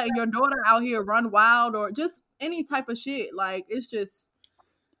daughter, you let your daughter out here run wild or just any type of shit, like it's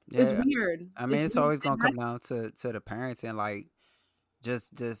Yeah, weird. I mean, It's it's weird. always gonna come down to the parents and like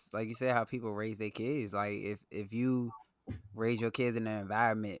just like you said, how people raise their kids. Like if you raise your kids in an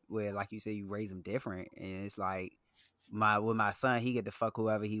environment where, like you said, you raise them different, and it's like my son, he get to fuck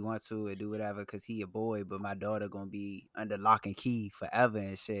whoever he wants to and do whatever because he a boy, but my daughter gonna be under lock and key forever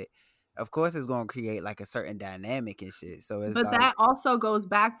and shit. Of course, it's gonna create like a certain dynamic and shit. So it's But like, that also goes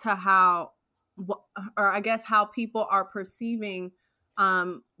back to how, or I guess how people are perceiving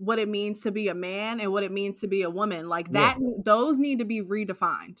what it means to be a man and what it means to be a woman. Like that, those need to be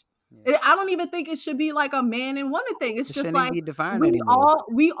redefined. yeah. I don't even think it should be like a man and woman thing. It's It just shouldn't even like be defined anymore.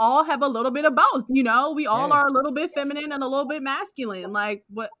 we all have a little bit of both, you know? We all Yeah. are a little bit feminine and a little bit masculine. Like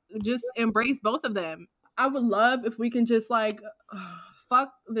what, just embrace both of them. I would love if we can just like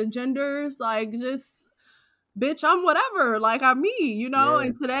fuck the genders, like just bitch, I'm whatever, like I'm me, you know. Yeah.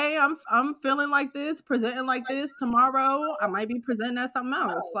 And today I'm feeling like this, presenting like this. Tomorrow I might be presenting as something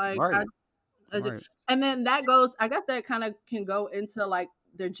else. Like Right. just, and then that goes. I guess that kind of can go into like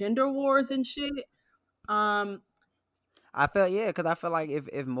the gender wars and shit. I felt because I feel like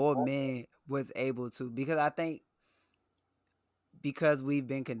if more men was able to, because I think because we've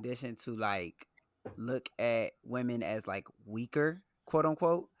been conditioned to like look at women as like weaker, quote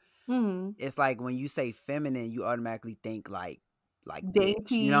unquote. Mm-hmm. It's like when you say feminine, you automatically think like bitch. You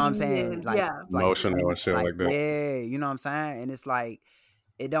Dainty know what I'm saying? and Like yeah. Emotional and sweet. shit Like like that. yeah, you know what I'm saying? And it's like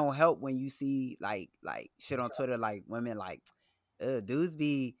it don't help when you see like shit on Twitter like women like dudes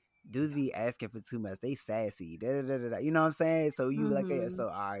be asking for too much. They sassy. Da, da, da, da, da. You know what I'm saying? So you like Mm-hmm. so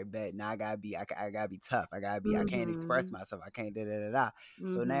all right, bet now I gotta be tough. I can't Mm-hmm. express myself. I can't da da da da.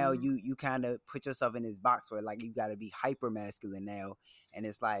 So now Mm-hmm. you kind of put yourself in this box where like you gotta be hyper masculine now, and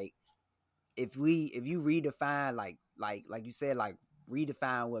it's like if you redefine like you said, like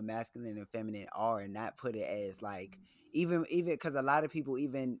redefine what masculine and feminine are and not put it as like even because a lot of people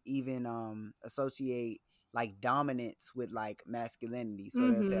even associate like dominance with like masculinity, so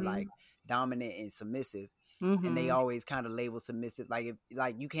they'll say Mm-hmm. like dominant and submissive, and they Mm-hmm. always kind of label submissive like if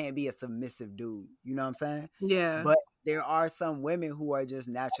like you can't be a submissive dude, you know what I'm saying? Yeah. But there are some women who are just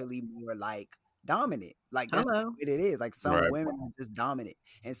naturally more like dominant, like that's Hello. what it is. Like some Right. women are just dominant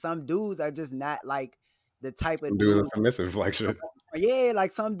and some dudes are just not like the type Some of dudes dude. are submissive like shit. Yeah,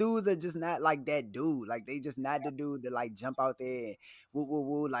 like some dudes are just not like that dude. Like they just not the dude to like jump out there and woo woo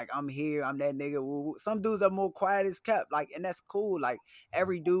woo. Like I'm here, I'm that nigga. Woo, woo. Some dudes are more quiet as kept. Like, and that's cool. Like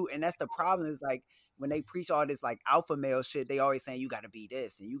every dude, and that's the problem is like when they preach all this like alpha male shit, they always saying you gotta be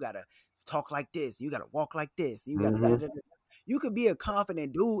this and you gotta talk like this, and you gotta walk like this, and you gotta. Mm-hmm. You could be a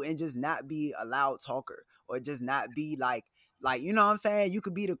confident dude and just not be a loud talker, or just not be like Like, you know what I'm saying? You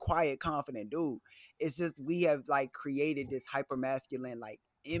could be the quiet, confident dude. It's just we have like created this hyper masculine like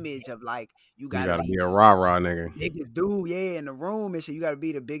image of like you gotta be be a rah nigga, biggest dude, in the room and shit. You gotta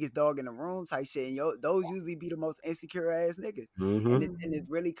be the biggest dog in the room type shit. And those usually be the most insecure ass niggas. And it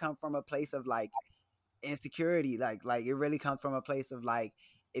really come from a place of like insecurity. Like it really comes from a place of like,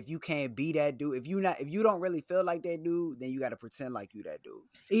 if you can't be that dude, if you don't really feel like that dude, then you got to pretend like you that dude.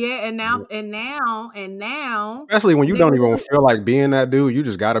 Yeah, and now, especially when you don't even feel like being that dude, you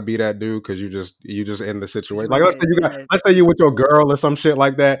just got to be that dude because you just in the situation. Like let's say you with your girl or some shit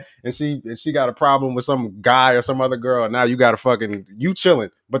like that, and she got a problem with some guy or some other girl, and now you got to fucking you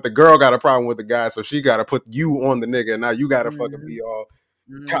chilling, but the girl got a problem with the guy, so she got to put you on the nigga, and now you got to fucking be all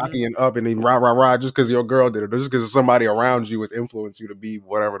cocky and up and then rah just because your girl did it, or just because somebody around you has influenced you to be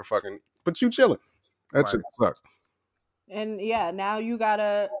whatever the fucking. But you chilling. That shit sucks. And yeah, now you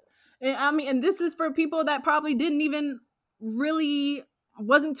gotta. I mean, and this is for people that probably didn't even really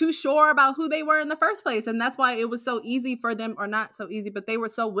wasn't too sure about who they were in the first place, and that's why it was so easy for them, or not so easy, but they were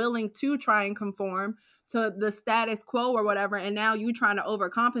so willing to try and conform to the status quo or whatever. And now you trying to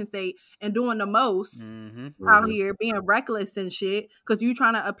overcompensate and doing the most out here, being reckless and shit because you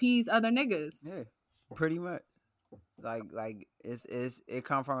trying to appease other niggas. Yeah, pretty much. Like it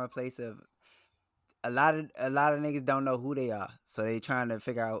come from a place of a lot of niggas don't know who they are, so they trying to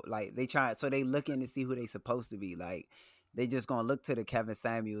figure out like so they looking to see who they supposed to be. Like they just gonna look to the Kevin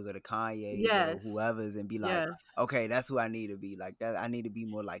Samuels or the Kanye or whoever's and be like, okay, that's who I need to be. Like that, I need to be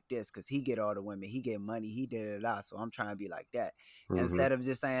more like this because he get all the women, he get money, he did it all. So I'm trying to be like that instead of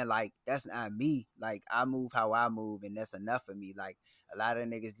just saying like that's not me. Like I move how I move, and that's enough for me. Like a lot of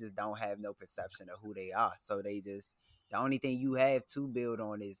niggas just don't have no perception of who they are, so they just the only thing you have to build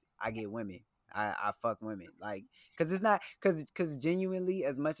on is I get women. I fuck women. Like, cause it's not, cause genuinely,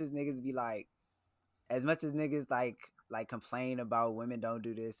 as much as niggas be like, like complain about women don't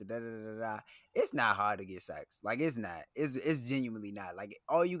do this, it's not hard to get sex. Like, it's not. It's genuinely not. Like,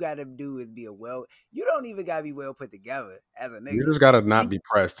 all you gotta do is be you don't even gotta be well put together as a nigga. You just gotta not be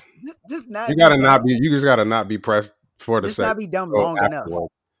pressed. Just not. You gotta not be. You just gotta not be pressed for the just sex. Not be dumb long enough.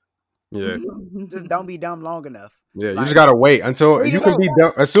 Yeah. Just don't be dumb long enough. Yeah, you just gotta wait until you can be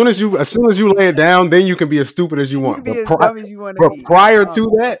dumb. As soon as you lay it down, then you can be as stupid as you want. You can be as dumb as you want to be.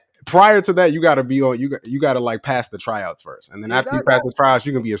 Prior to that, you gotta be on. You gotta like pass the tryouts first, and then after you pass the tryouts,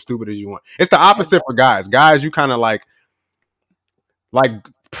 you can be as stupid as you want. It's the opposite for guys. Guys, you kind of like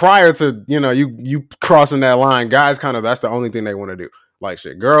prior to you crossing that line. Guys, kind of that's the only thing they want to do. Like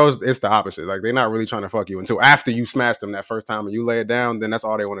shit, girls, it's the opposite. Like they're not really trying to fuck you until after you smash them that first time and you lay it down. Then that's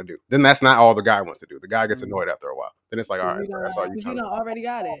all they want to do. Then that's not all the guy wants to do. The guy gets annoyed after a while. Then it's like, all right, that's all you. You already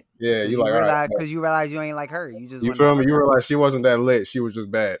got it. Yeah, you like all right because you realize you ain't like her. You feel me? You realize she wasn't that lit. She was just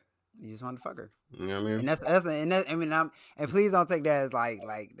bad. You just want to fuck her. You know what I mean? And please don't take that as like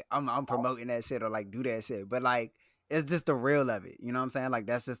I'm promoting that shit or like do that shit. But like it's just the real of it. You know what I'm saying? Like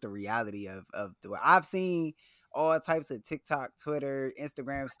that's just the reality of the I've seen all types of TikTok, Twitter,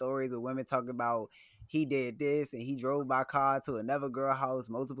 Instagram stories of women talking about he did this and he drove my car to another girl house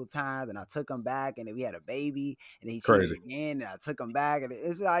multiple times and I took him back and then we had a baby and then he cheated again and I took him back and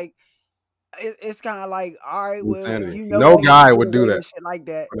it's like it's kind of like, all right, well, if you know no guy would do that shit like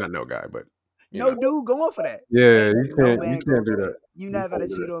that. Not no guy, but no dude going for that. Yeah, you can't do that. You never gotta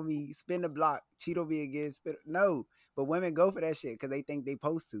cheat on me, spin the block, cheat on me again, no. But women go for that shit because they think they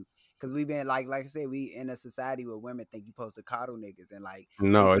supposed to. Because we've been like I said, we in a society where women think you supposed to coddle niggas and like.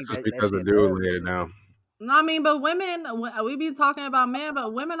 No, it's just because the dude laid it down. No, I mean, but women, we be talking about men,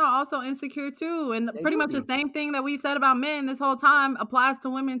 but women are also insecure too. And pretty much the same thing that we've said about men this whole time applies to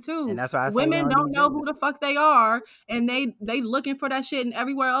women too. And that's why women don't know who the fuck they are. And they looking for that shit in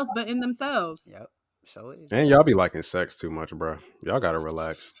everywhere else but in themselves. Yep. So and y'all be liking sex too much, bro. Y'all gotta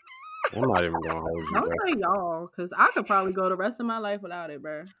relax. I'm not even gonna hold you. Don't say y'all, because I could probably go the rest of my life without it,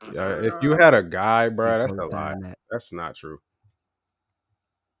 bro. Yeah, if you had a guy, bro, that's a lie. That's not true.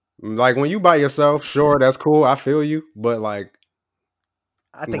 Like when you by yourself, sure, that's cool. I feel you, but like,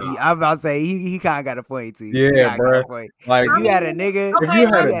 I think I'm about to say he kind of got a point too. Yeah, bro. Like if you had a nigga, okay, if you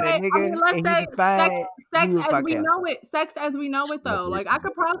had a nigga, let's say sex as we know it. Sex as we know it, though. Like I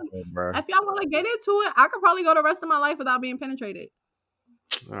could probably, if y'all want to get into it, I could probably go the rest of my life without being penetrated.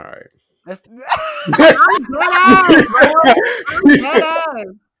 All right. I'm dead ass, bro. I'm dead ass.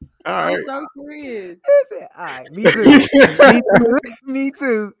 All right. I'm so curious. All right, me too. Me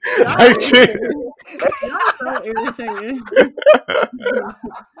too. Y'all so irritating.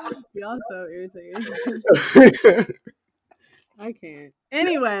 Y'all so irritating. I can't.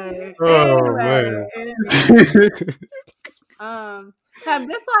 Anyway. Have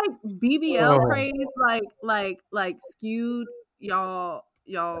this like BBL craze like skewed y'all's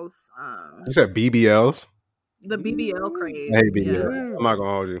You said BBLs? the BBL craze? I hate Yeah. BBLs. I'm not gonna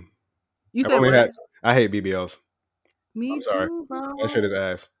hold you. You said what? I hate BBLs. Me I'm sorry. too, bro. That shit is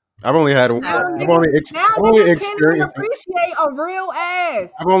ass. I've only had. Now I've only niggas can't even experienced. appreciate a real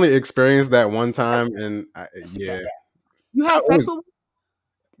ass. I've only experienced that one time, and yeah, You had sex with?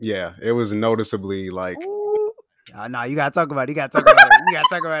 Yeah, it was noticeably like. No, you gotta talk about it. You gotta talk about it. You gotta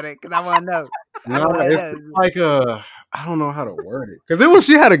talk about it because I want to know. No, it's like I don't know how to word it because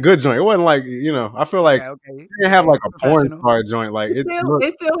she had a good joint. It wasn't like I feel like you didn't have like a porn star joint. Like it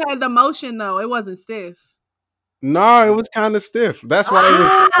still had the motion though. It wasn't stiff. No, it was kind of stiff. That's why it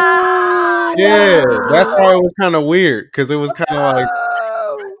was. Yeah, that's why it was kind of weird because it was kind of like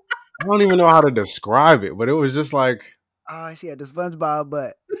I don't even know how to describe it, but it was just like. Oh, she had the SpongeBob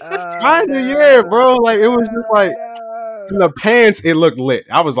butt. Kinda, yeah, bro. Like it was just like in the pants, it looked lit.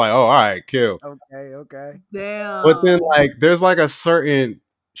 I was like, oh, all right, kill. Okay. Damn. But then like there's like a certain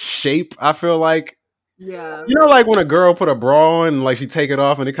shape, I feel like. Yeah. You know, like when a girl put a bra on and like she take it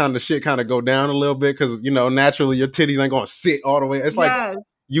off and it kind of shit kind of go down a little bit because naturally your titties ain't gonna sit all the way. It's like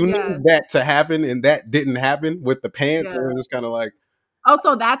you need that to happen and that didn't happen with the pants. And it was just kind of like. Oh,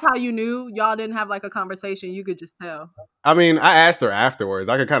 so that's how you knew y'all didn't have like a conversation. You could just tell. I mean, I asked her afterwards.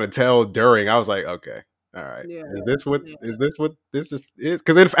 I could kind of tell during. I was like, okay, all right. Yeah. Is this what this is?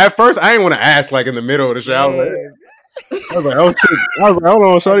 Because at first I didn't want to ask like in the middle of the show. I was like, oh shit. I was like, hold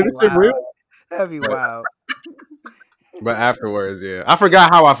on, shorty, this shit real? That'd be wild. But afterwards, yeah, I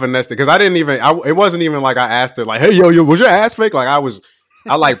forgot how I finessed it because I didn't even. It wasn't even like I asked her like, hey, yo, was your ass fake? Like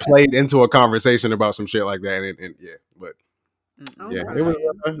I like played into a conversation about some shit like that, and yeah, but. Yeah, it was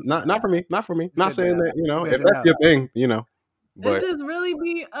not for me. Not for me. Not saying that if that's your thing, But it just really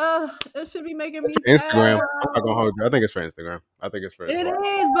be it should be making me Instagram. sad. I'm not gonna hold you. I think it's for Instagram. It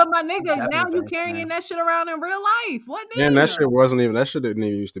is, but my nigga, now you carrying that shit around in real life. What? Man, that shit wasn't even. That shit didn't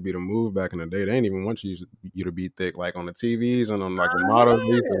even used to be the move back in the day. They didn't even want you to be thick, like on the TVs and on like the models.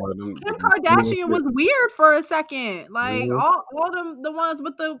 Kim Kardashian was weird for a second. Like all the ones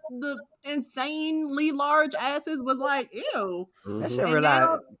with the insanely large asses was like ew. That shit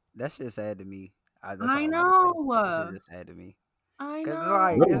that shit sad to me. I know. That shit just sad to me. I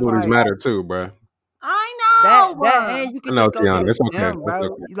know. Little booties matter too, bro. I know. And you can just go to the gym, bro.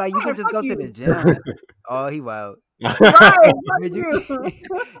 Okay. Like you can just go to the gym. Oh, he wild. Right.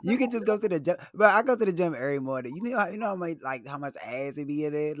 You can just go to the gym. Bro, I go to the gym every morning. You know how much ass it be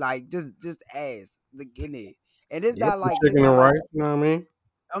in it? Like just ass. Look in it. And it's not like chicken and rice, you know what I mean?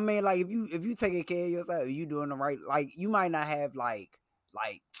 I mean, like if you taking care of yourself, if you doing the right, like you might not have like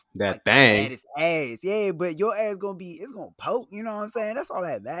that thing. Ass, yeah, but your ass it's gonna poke. You know what I'm saying? That's all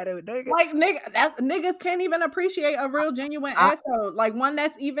that matters. Like niggas can't even appreciate a real genuine asshole. Like one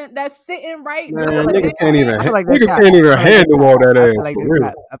that's sitting right. Man, niggas can't even handle all that ass.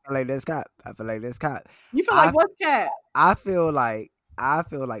 I feel like that's cop. You feel like what's cat? I feel like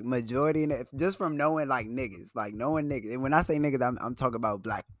majority just from knowing like niggas, and when I say niggas, I'm talking about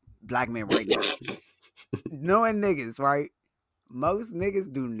black men right now. Knowing niggas, right? Most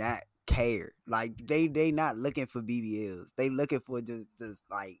niggas do not care. Like they not looking for BBLs. They looking for just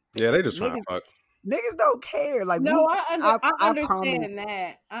like they just trying to fuck. Niggas don't care. Like no, I understand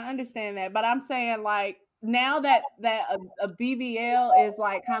that. I understand that, but I'm saying like now that a BBL is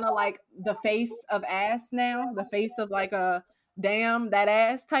like kind of like the face of ass now, the face of like a damn that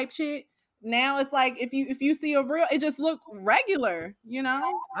ass type shit. Now it's like if you see a real, it just look regular, I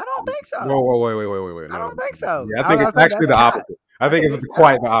don't think so. Whoa, wait. No. I don't think so. Yeah, I think it's actually the opposite. I think it's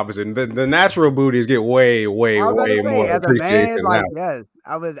quite the opposite. The natural booties get way more appreciation now. Yes,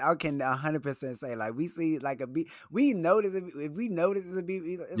 I can 100% say like we see like we notice if we notice it's a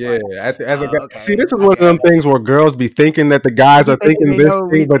B. As a guy, okay. See, this is one of them things where girls be thinking that the guys are thinking this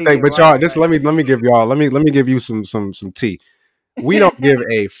thing, but y'all just let me give y'all let me give you some tea. We don't give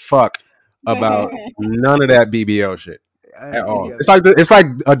a fuck about none of that BBL shit at all. It's like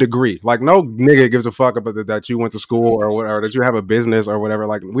a degree. Like no nigga gives a fuck about that you went to school or whatever, that you have a business or whatever.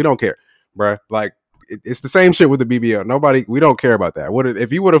 Like we don't care, bruh. Like it's the same shit with the BBL. We don't care about that.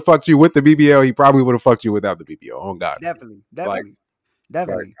 If he would have fucked you with the BBL, he probably would have fucked you without the BBL. Oh God, definitely. Like,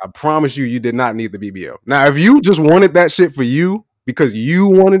 I promise you did not need the BBL. Now, if you just wanted that shit for you because you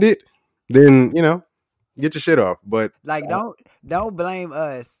wanted it, then get your shit off. But like, don't blame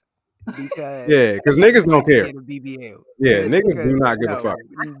us. Because niggas don't care. BBL. Yeah, niggas do not give a fuck.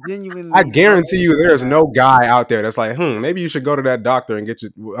 Genuinely, I guarantee you, there's no guy out there that's like, maybe you should go to that doctor and get you.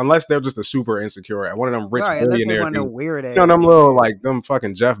 Unless they're just a super insecure, one of them rich billionaires. Weird ass them little like them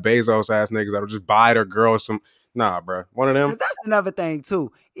fucking Jeff Bezos ass niggas that'll just buy their girl some Nah, bro. One of them. Cause that's another thing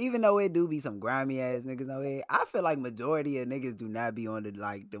too. Even though it do be some grimy ass niggas out here, I feel like majority of niggas do not be on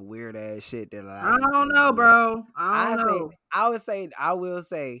the weird ass shit that I don't know, bro. I don't know. I will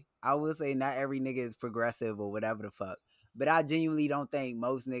say, not every nigga is progressive or whatever the fuck. But I genuinely don't think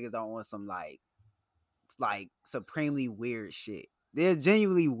most niggas are on some like supremely weird shit. They're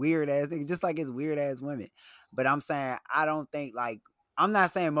genuinely weird ass niggas, just like it's weird ass women. But I'm saying I don't think I'm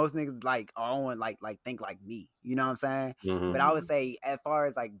not saying most niggas like are on like think like me. You know what I'm saying? Mm-hmm. But I would say as far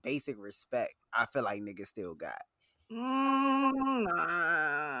as like basic respect, I feel like niggas still got. I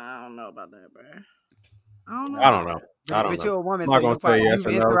don't know about that, bro. I don't know. But you're a woman, I'm not so gonna say you've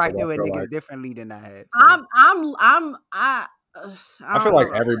interacted with niggas like... differently than I have. So. I feel like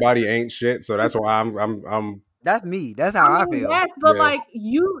everybody ain't shit, so that's why I'm. That's me. That's how I feel. Yes, but like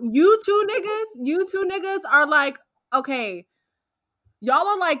you two niggas are like, okay, y'all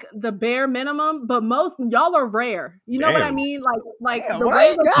are like the bare minimum, but most y'all are rare. You know what I mean? Like damn, the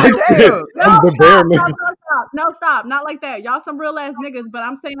way stop, not like that. Y'all some real ass niggas, but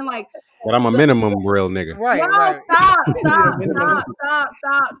I'm saying like. But I'm a minimum real nigga. Right.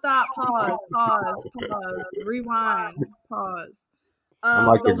 Stop. Pause. Rewind. Pause. I'm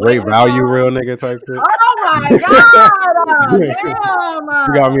like the great value real nigga type shit. Oh my god! Damn!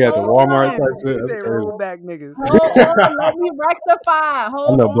 You got me at the Walmart type shit. You say roll back niggas. Hold on, let me rectify.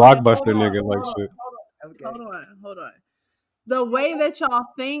 I'm the Blockbuster nigga like shit. Okay. Hold on. The way that y'all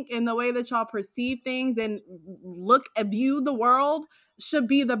think and the way that y'all perceive things and view the world should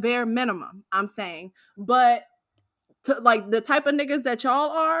be the bare minimum, I'm saying. But like the type of niggas that y'all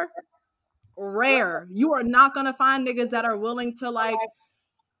are, rare. You are not gonna find niggas that are willing to like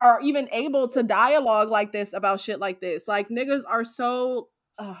are even able to dialogue like this about shit like this. Like niggas are so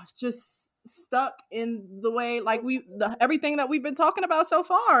just stuck in the way like everything that we've been talking about so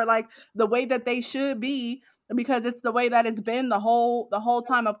far, like the way that they should be, because it's the way that it's been the whole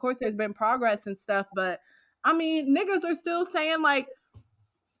time. Of course there's been progress and stuff, but I mean niggas are still saying like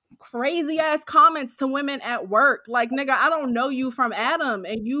crazy ass comments to women at work. Like, nigga, I don't know you from Adam,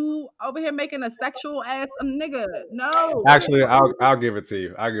 and you over here making a sexual ass nigga. No. Actually, I'll give it to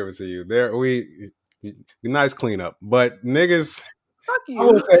you. There nice cleanup, but niggas. Fuck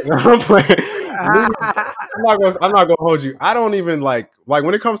you. I'm playing. I'm not gonna hold you. I don't even like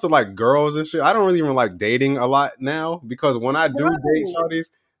when it comes to like girls and shit. I don't really even like dating a lot now, because when I do date shorties,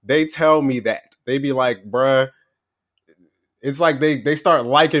 they tell me that they be like, bruh. It's like they start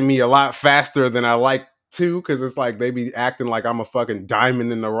liking me a lot faster than I like to, because it's like they be acting like I'm a fucking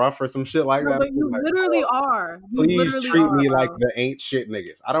diamond in the rough or some shit like that. But you like, literally are. Please treat me like the ain't shit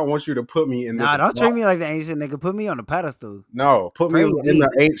niggas. I don't want you to put me in this. Nah, don't treat me like the ain't shit nigga. Put me on the pedestal. No, put me in the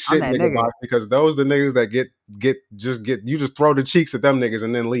ain't shit nigga box, because those are the niggas that get you just throw the cheeks at them niggas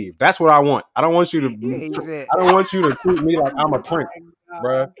and then leave. That's what I want. I don't want you to treat me like I'm a prince.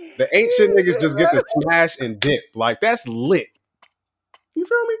 Bruh, the ain't shit niggas just get to smash and dip. Like, that's lit. You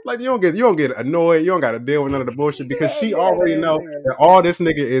feel me? Like, you don't get annoyed. You don't got to deal with none of the bullshit, because she already know that all this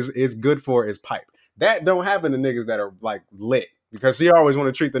nigga is good for is pipe. That don't happen to niggas that are like lit, because she always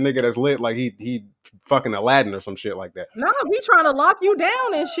want to treat the nigga that's lit like he fucking Aladdin or some shit like that. Nah, we trying to lock you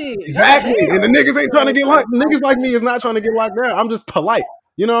down and shit. Exactly. And the niggas ain't trying to get locked. Niggas like me is not trying to get locked down. I'm just polite.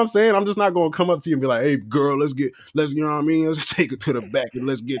 You know what I'm saying? I'm just not gonna come up to you and be like, "Hey, girl, let's you know what I mean? Let's take it to the back and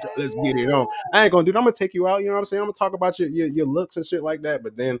let's get it on." I ain't gonna do that. I'm gonna take you out. You know what I'm saying? I'm gonna talk about your looks and shit like that.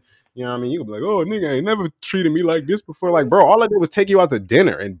 But then, you know what I mean? You gonna be like, "Oh, nigga, ain't never treated me like this before." Like, bro, all I did was take you out to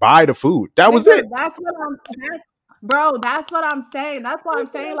dinner and buy the food. That was it. That's what I'm saying. Bro, that's what I'm saying. That's why I'm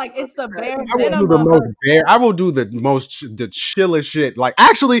saying, like, it's the bare I will do the chillest shit. Like,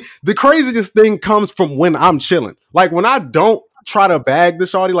 actually, the craziest thing comes from when I'm chilling. Like, when I don't try to bag the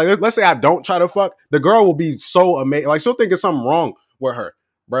shawty, like, let's say I don't try to fuck, the girl will be so amazed. Like, she'll think there's something wrong with her,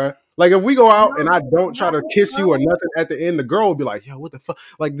 bruh. Like, if we go out and I don't try to kiss you or nothing at the end, the girl will be like, "Yo, what the fuck?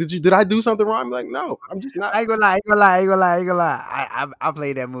 Like, did I do something wrong?" I'm like, "No, I'm just not." I ain't gonna lie. I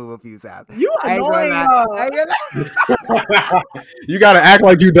played that move a few times. You annoying. You gotta act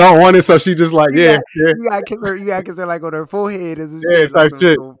like you don't want it, so she just like, yeah. You gotta kiss her like on her forehead or some shit. Type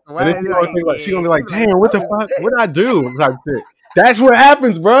shit. And then she gonna be like, "Damn, what the fuck? What did I do?" Type shit. That's what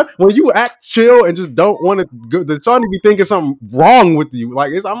happens, bro. When you act chill and just don't want to, the shawty be thinking something wrong with you.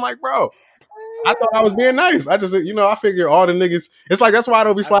 Like, I'm like, bro, I thought I was being nice. I just, I figure all the niggas. It's like, that's why I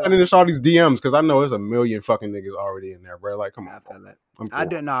don't be sliding into shawty's DMs, because I know there's a million fucking niggas already in there, bro. Like, come on. I feel that. Cool. I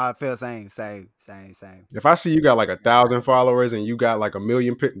do. No, I feel same. If I see you got like 1,000 followers and you got like 1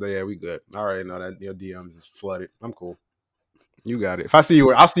 million yeah, we good. All right, no, that your DMs is flooded. I'm cool. You got it. If I see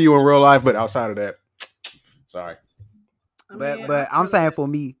you, I'll see you in real life. But outside of that, sorry. But I'm saying for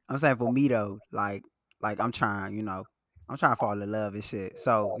me though, like like I'm trying to fall in love and shit.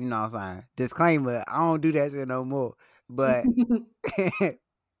 So, you know what I'm saying? Disclaimer, I don't do that shit no more. But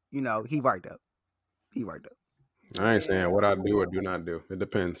he worked up. I ain't saying what I do or do not do. It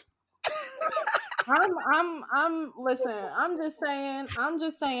depends. Listen, I'm just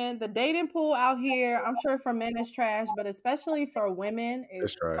saying the dating pool out here, I'm sure for men is trash, but especially for women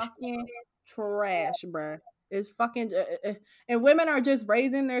It's is trash. fucking trash, bruh. It's fucking, and women are just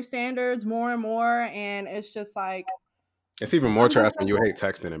raising their standards more and more, and it's just like, It's even more trash when you hate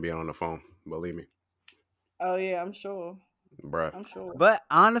texting and being on the phone. Believe me. oh yeah, I'm sure. Bruh. I'm sure. But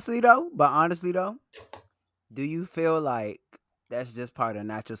honestly though, do you feel like that's just part of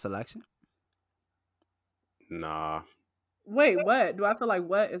natural selection? Nah. Wait, what? Do I feel like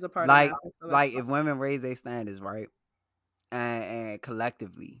what is a part of Like, natural selection? like if women raise their standards, right? And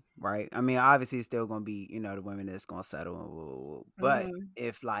collectively, right? I mean, obviously it's still gonna be, the women that's gonna settle, but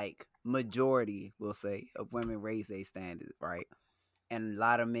if like majority, we'll say, of women raise their standards, right? And a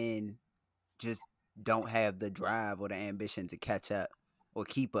lot of men just don't have the drive or the ambition to catch up or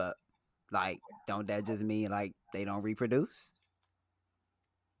keep up, like, don't that just mean like they don't reproduce?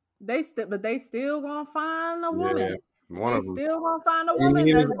 But they still gonna find a woman. Yeah. One of them. Still gonna find a woman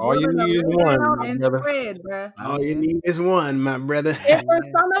that's All you willing to need is lay one, down my and brother. spread, bruh. All you need is one, my brother. And for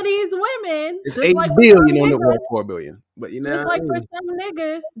some of these women, It's just 8 like billion on the world, 4 billion. But just like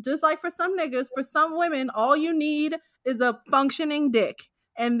for some niggas, for some women, all you need is a functioning dick,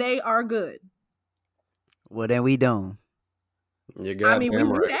 and they are good. Well, then we don't. You I mean, we goddamn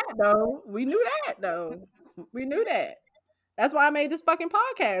knew right. that though. We knew that. That's why I made this fucking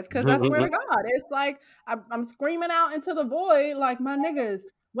podcast, because I swear to God, it's like I'm screaming out into the void, like, my niggas,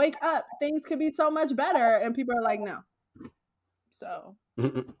 wake up. Things could be so much better, and people are like, no. So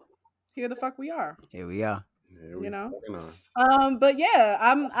here the fuck we are. Here we are. But yeah,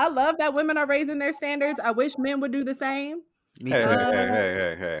 I love that women are raising their standards. I wish men would do the same. Me too.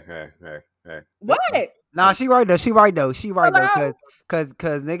 Hey. What? Nah, she right though. Cause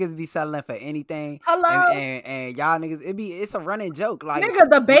niggas be settling for anything. Hello? And y'all niggas, it's a running joke. Like, nigga,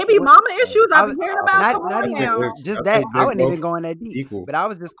 the baby mama issues I've been hearing about. Not even just that. I wasn't even going that deep. Equal. But I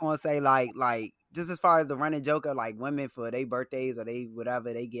was just gonna say like just as far as the running joke of like women for their birthdays or they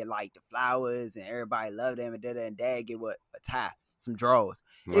whatever, they get like the flowers and everybody love them and dad get what? A tie. Some drawers.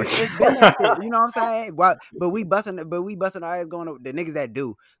 It's been that shit, you know what I'm saying? But we busting our ass going to the niggas that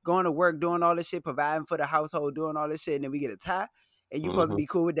going to work, doing all this shit, providing for the household, doing all this shit, and then we get a tie. And you supposed to be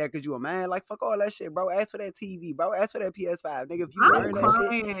cool with that because you a man. Like, fuck all that shit, bro. Ask for that TV, bro. Ask for that PS5. Nigga, if you earn that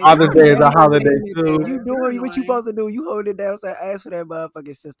shit. Father's Day is a holiday too. You doing what you supposed to do. You hold it down. So ask for that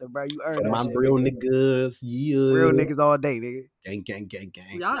motherfucking sister, bro. You earn that my shit. Real niggas, yeah. Real niggas all day, nigga.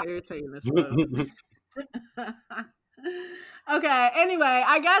 Gang. Y'all irritating as fuck. Okay, anyway,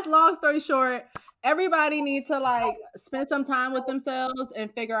 I guess long story short, everybody needs to like spend some time with themselves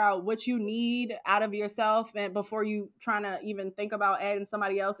and figure out what you need out of yourself, and before you trying to even think about adding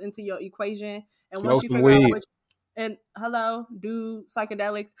somebody else into your equation. And once you figure out do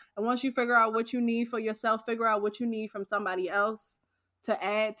psychedelics. And once you figure out what you need for yourself, figure out what you need from somebody else to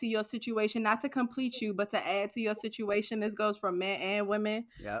add to your situation, not to complete you, but to add to your situation. This goes for men and women.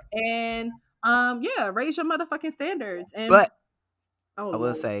 Yep. And raise your motherfucking standards. But I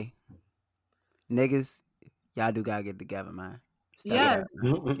will say, niggas, y'all do gotta get together, man. Yeah,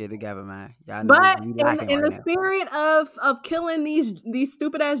 get together, man. Y'all but in the spirit of killing these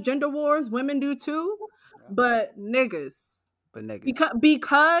stupid ass gender wars, women do too. But niggas.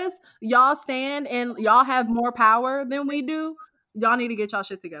 Because y'all stand and y'all have more power than we do, y'all need to get y'all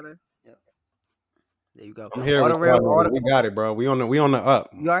shit together. Yep. There you go. I'm here. We got it, bro. We on the up.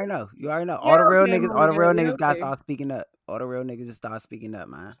 You already know. All the real niggas gotta start speaking up. All the real niggas just start speaking up,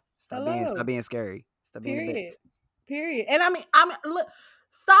 man. Stop being scary. Stop being a bitch. Period. And I mean, look,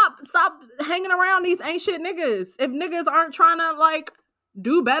 stop hanging around these ain't shit niggas. If niggas aren't trying to like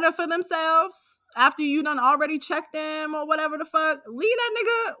do better for themselves after you done already checked them or whatever the fuck, leave that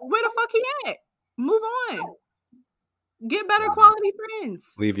nigga where the fuck he at. Move on. Get better quality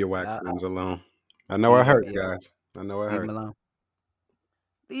friends. Leave your whack friends alone. I know I hurt, guys. I know I hurt. Leave them alone.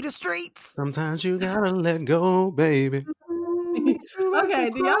 Leave the streets. Sometimes you gotta let go, baby. Okay,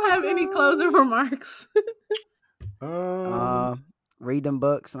 do y'all have any closing remarks? Read them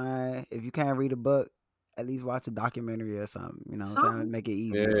books, man. If you can't read a book, at least watch a documentary or something. You know what I'm saying? Make it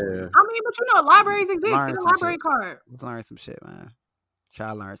easy. Yeah. I mean, but libraries exist. Get a library card. Let's learn some shit, man. Try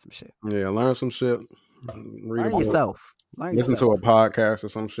to learn some shit. Yeah, learn some shit. Learn yourself. Listen to a podcast or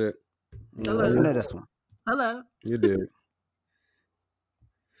some shit. Listen to this one. Hello. You did.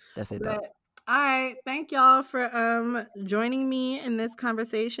 That's it, though. All right. Thank y'all for joining me in this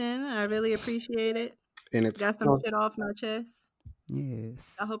conversation. I really appreciate it. And it's got some shit off my chest.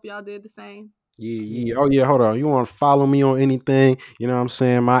 Yes. I hope y'all did the same. Yeah. Oh yeah, hold on. You want to follow me on anything? You know what I'm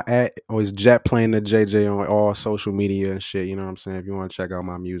saying? My @ is Jet playing the JJ on all social media and shit. You know what I'm saying? If you want to check out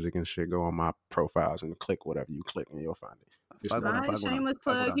my music and shit, go on my profiles and click whatever you click and you'll find it. Fuck with him. Shameless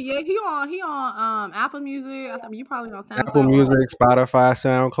plug. Yeah, he on Apple Music. I think you probably on SoundCloud. Apple Music, Spotify,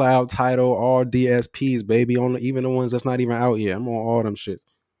 SoundCloud, Tidal, all DSPs, baby. On even the ones that's not even out yet. I'm on all them shits.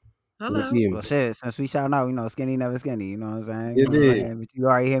 Hello. Well, shit. Since we shout out, skinny never skinny. You know what I'm saying? You did. But you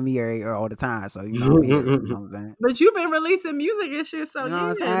already hear me all the time, so I'm here. You know what I'm saying? But you've been releasing music and shit, so you know yeah.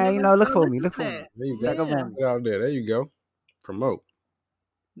 What I'm saying? Look for me. Look for me. There you Check go. Out there. There you go. Promote.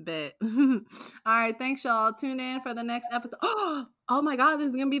 Bet. All right, thanks y'all. Tune in for the next episode. Oh my God, this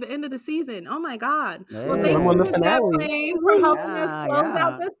is gonna be the end of the season. Oh my God. Yeah. Well, thank you the for finale. helping us close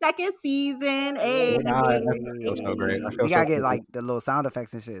out the second season. Hey. I feel so great. I feel we so gotta get great. like the little sound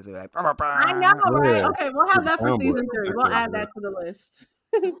effects and shit. So like, I know, right? Yeah. Okay, we'll have that for Soundboard. season 3. We'll add that to the list.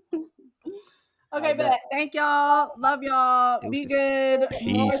 Okay, bet. Thank y'all. Love y'all. Be good.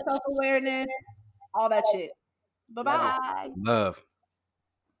 More self-awareness. All that shit. Bye-bye. Love.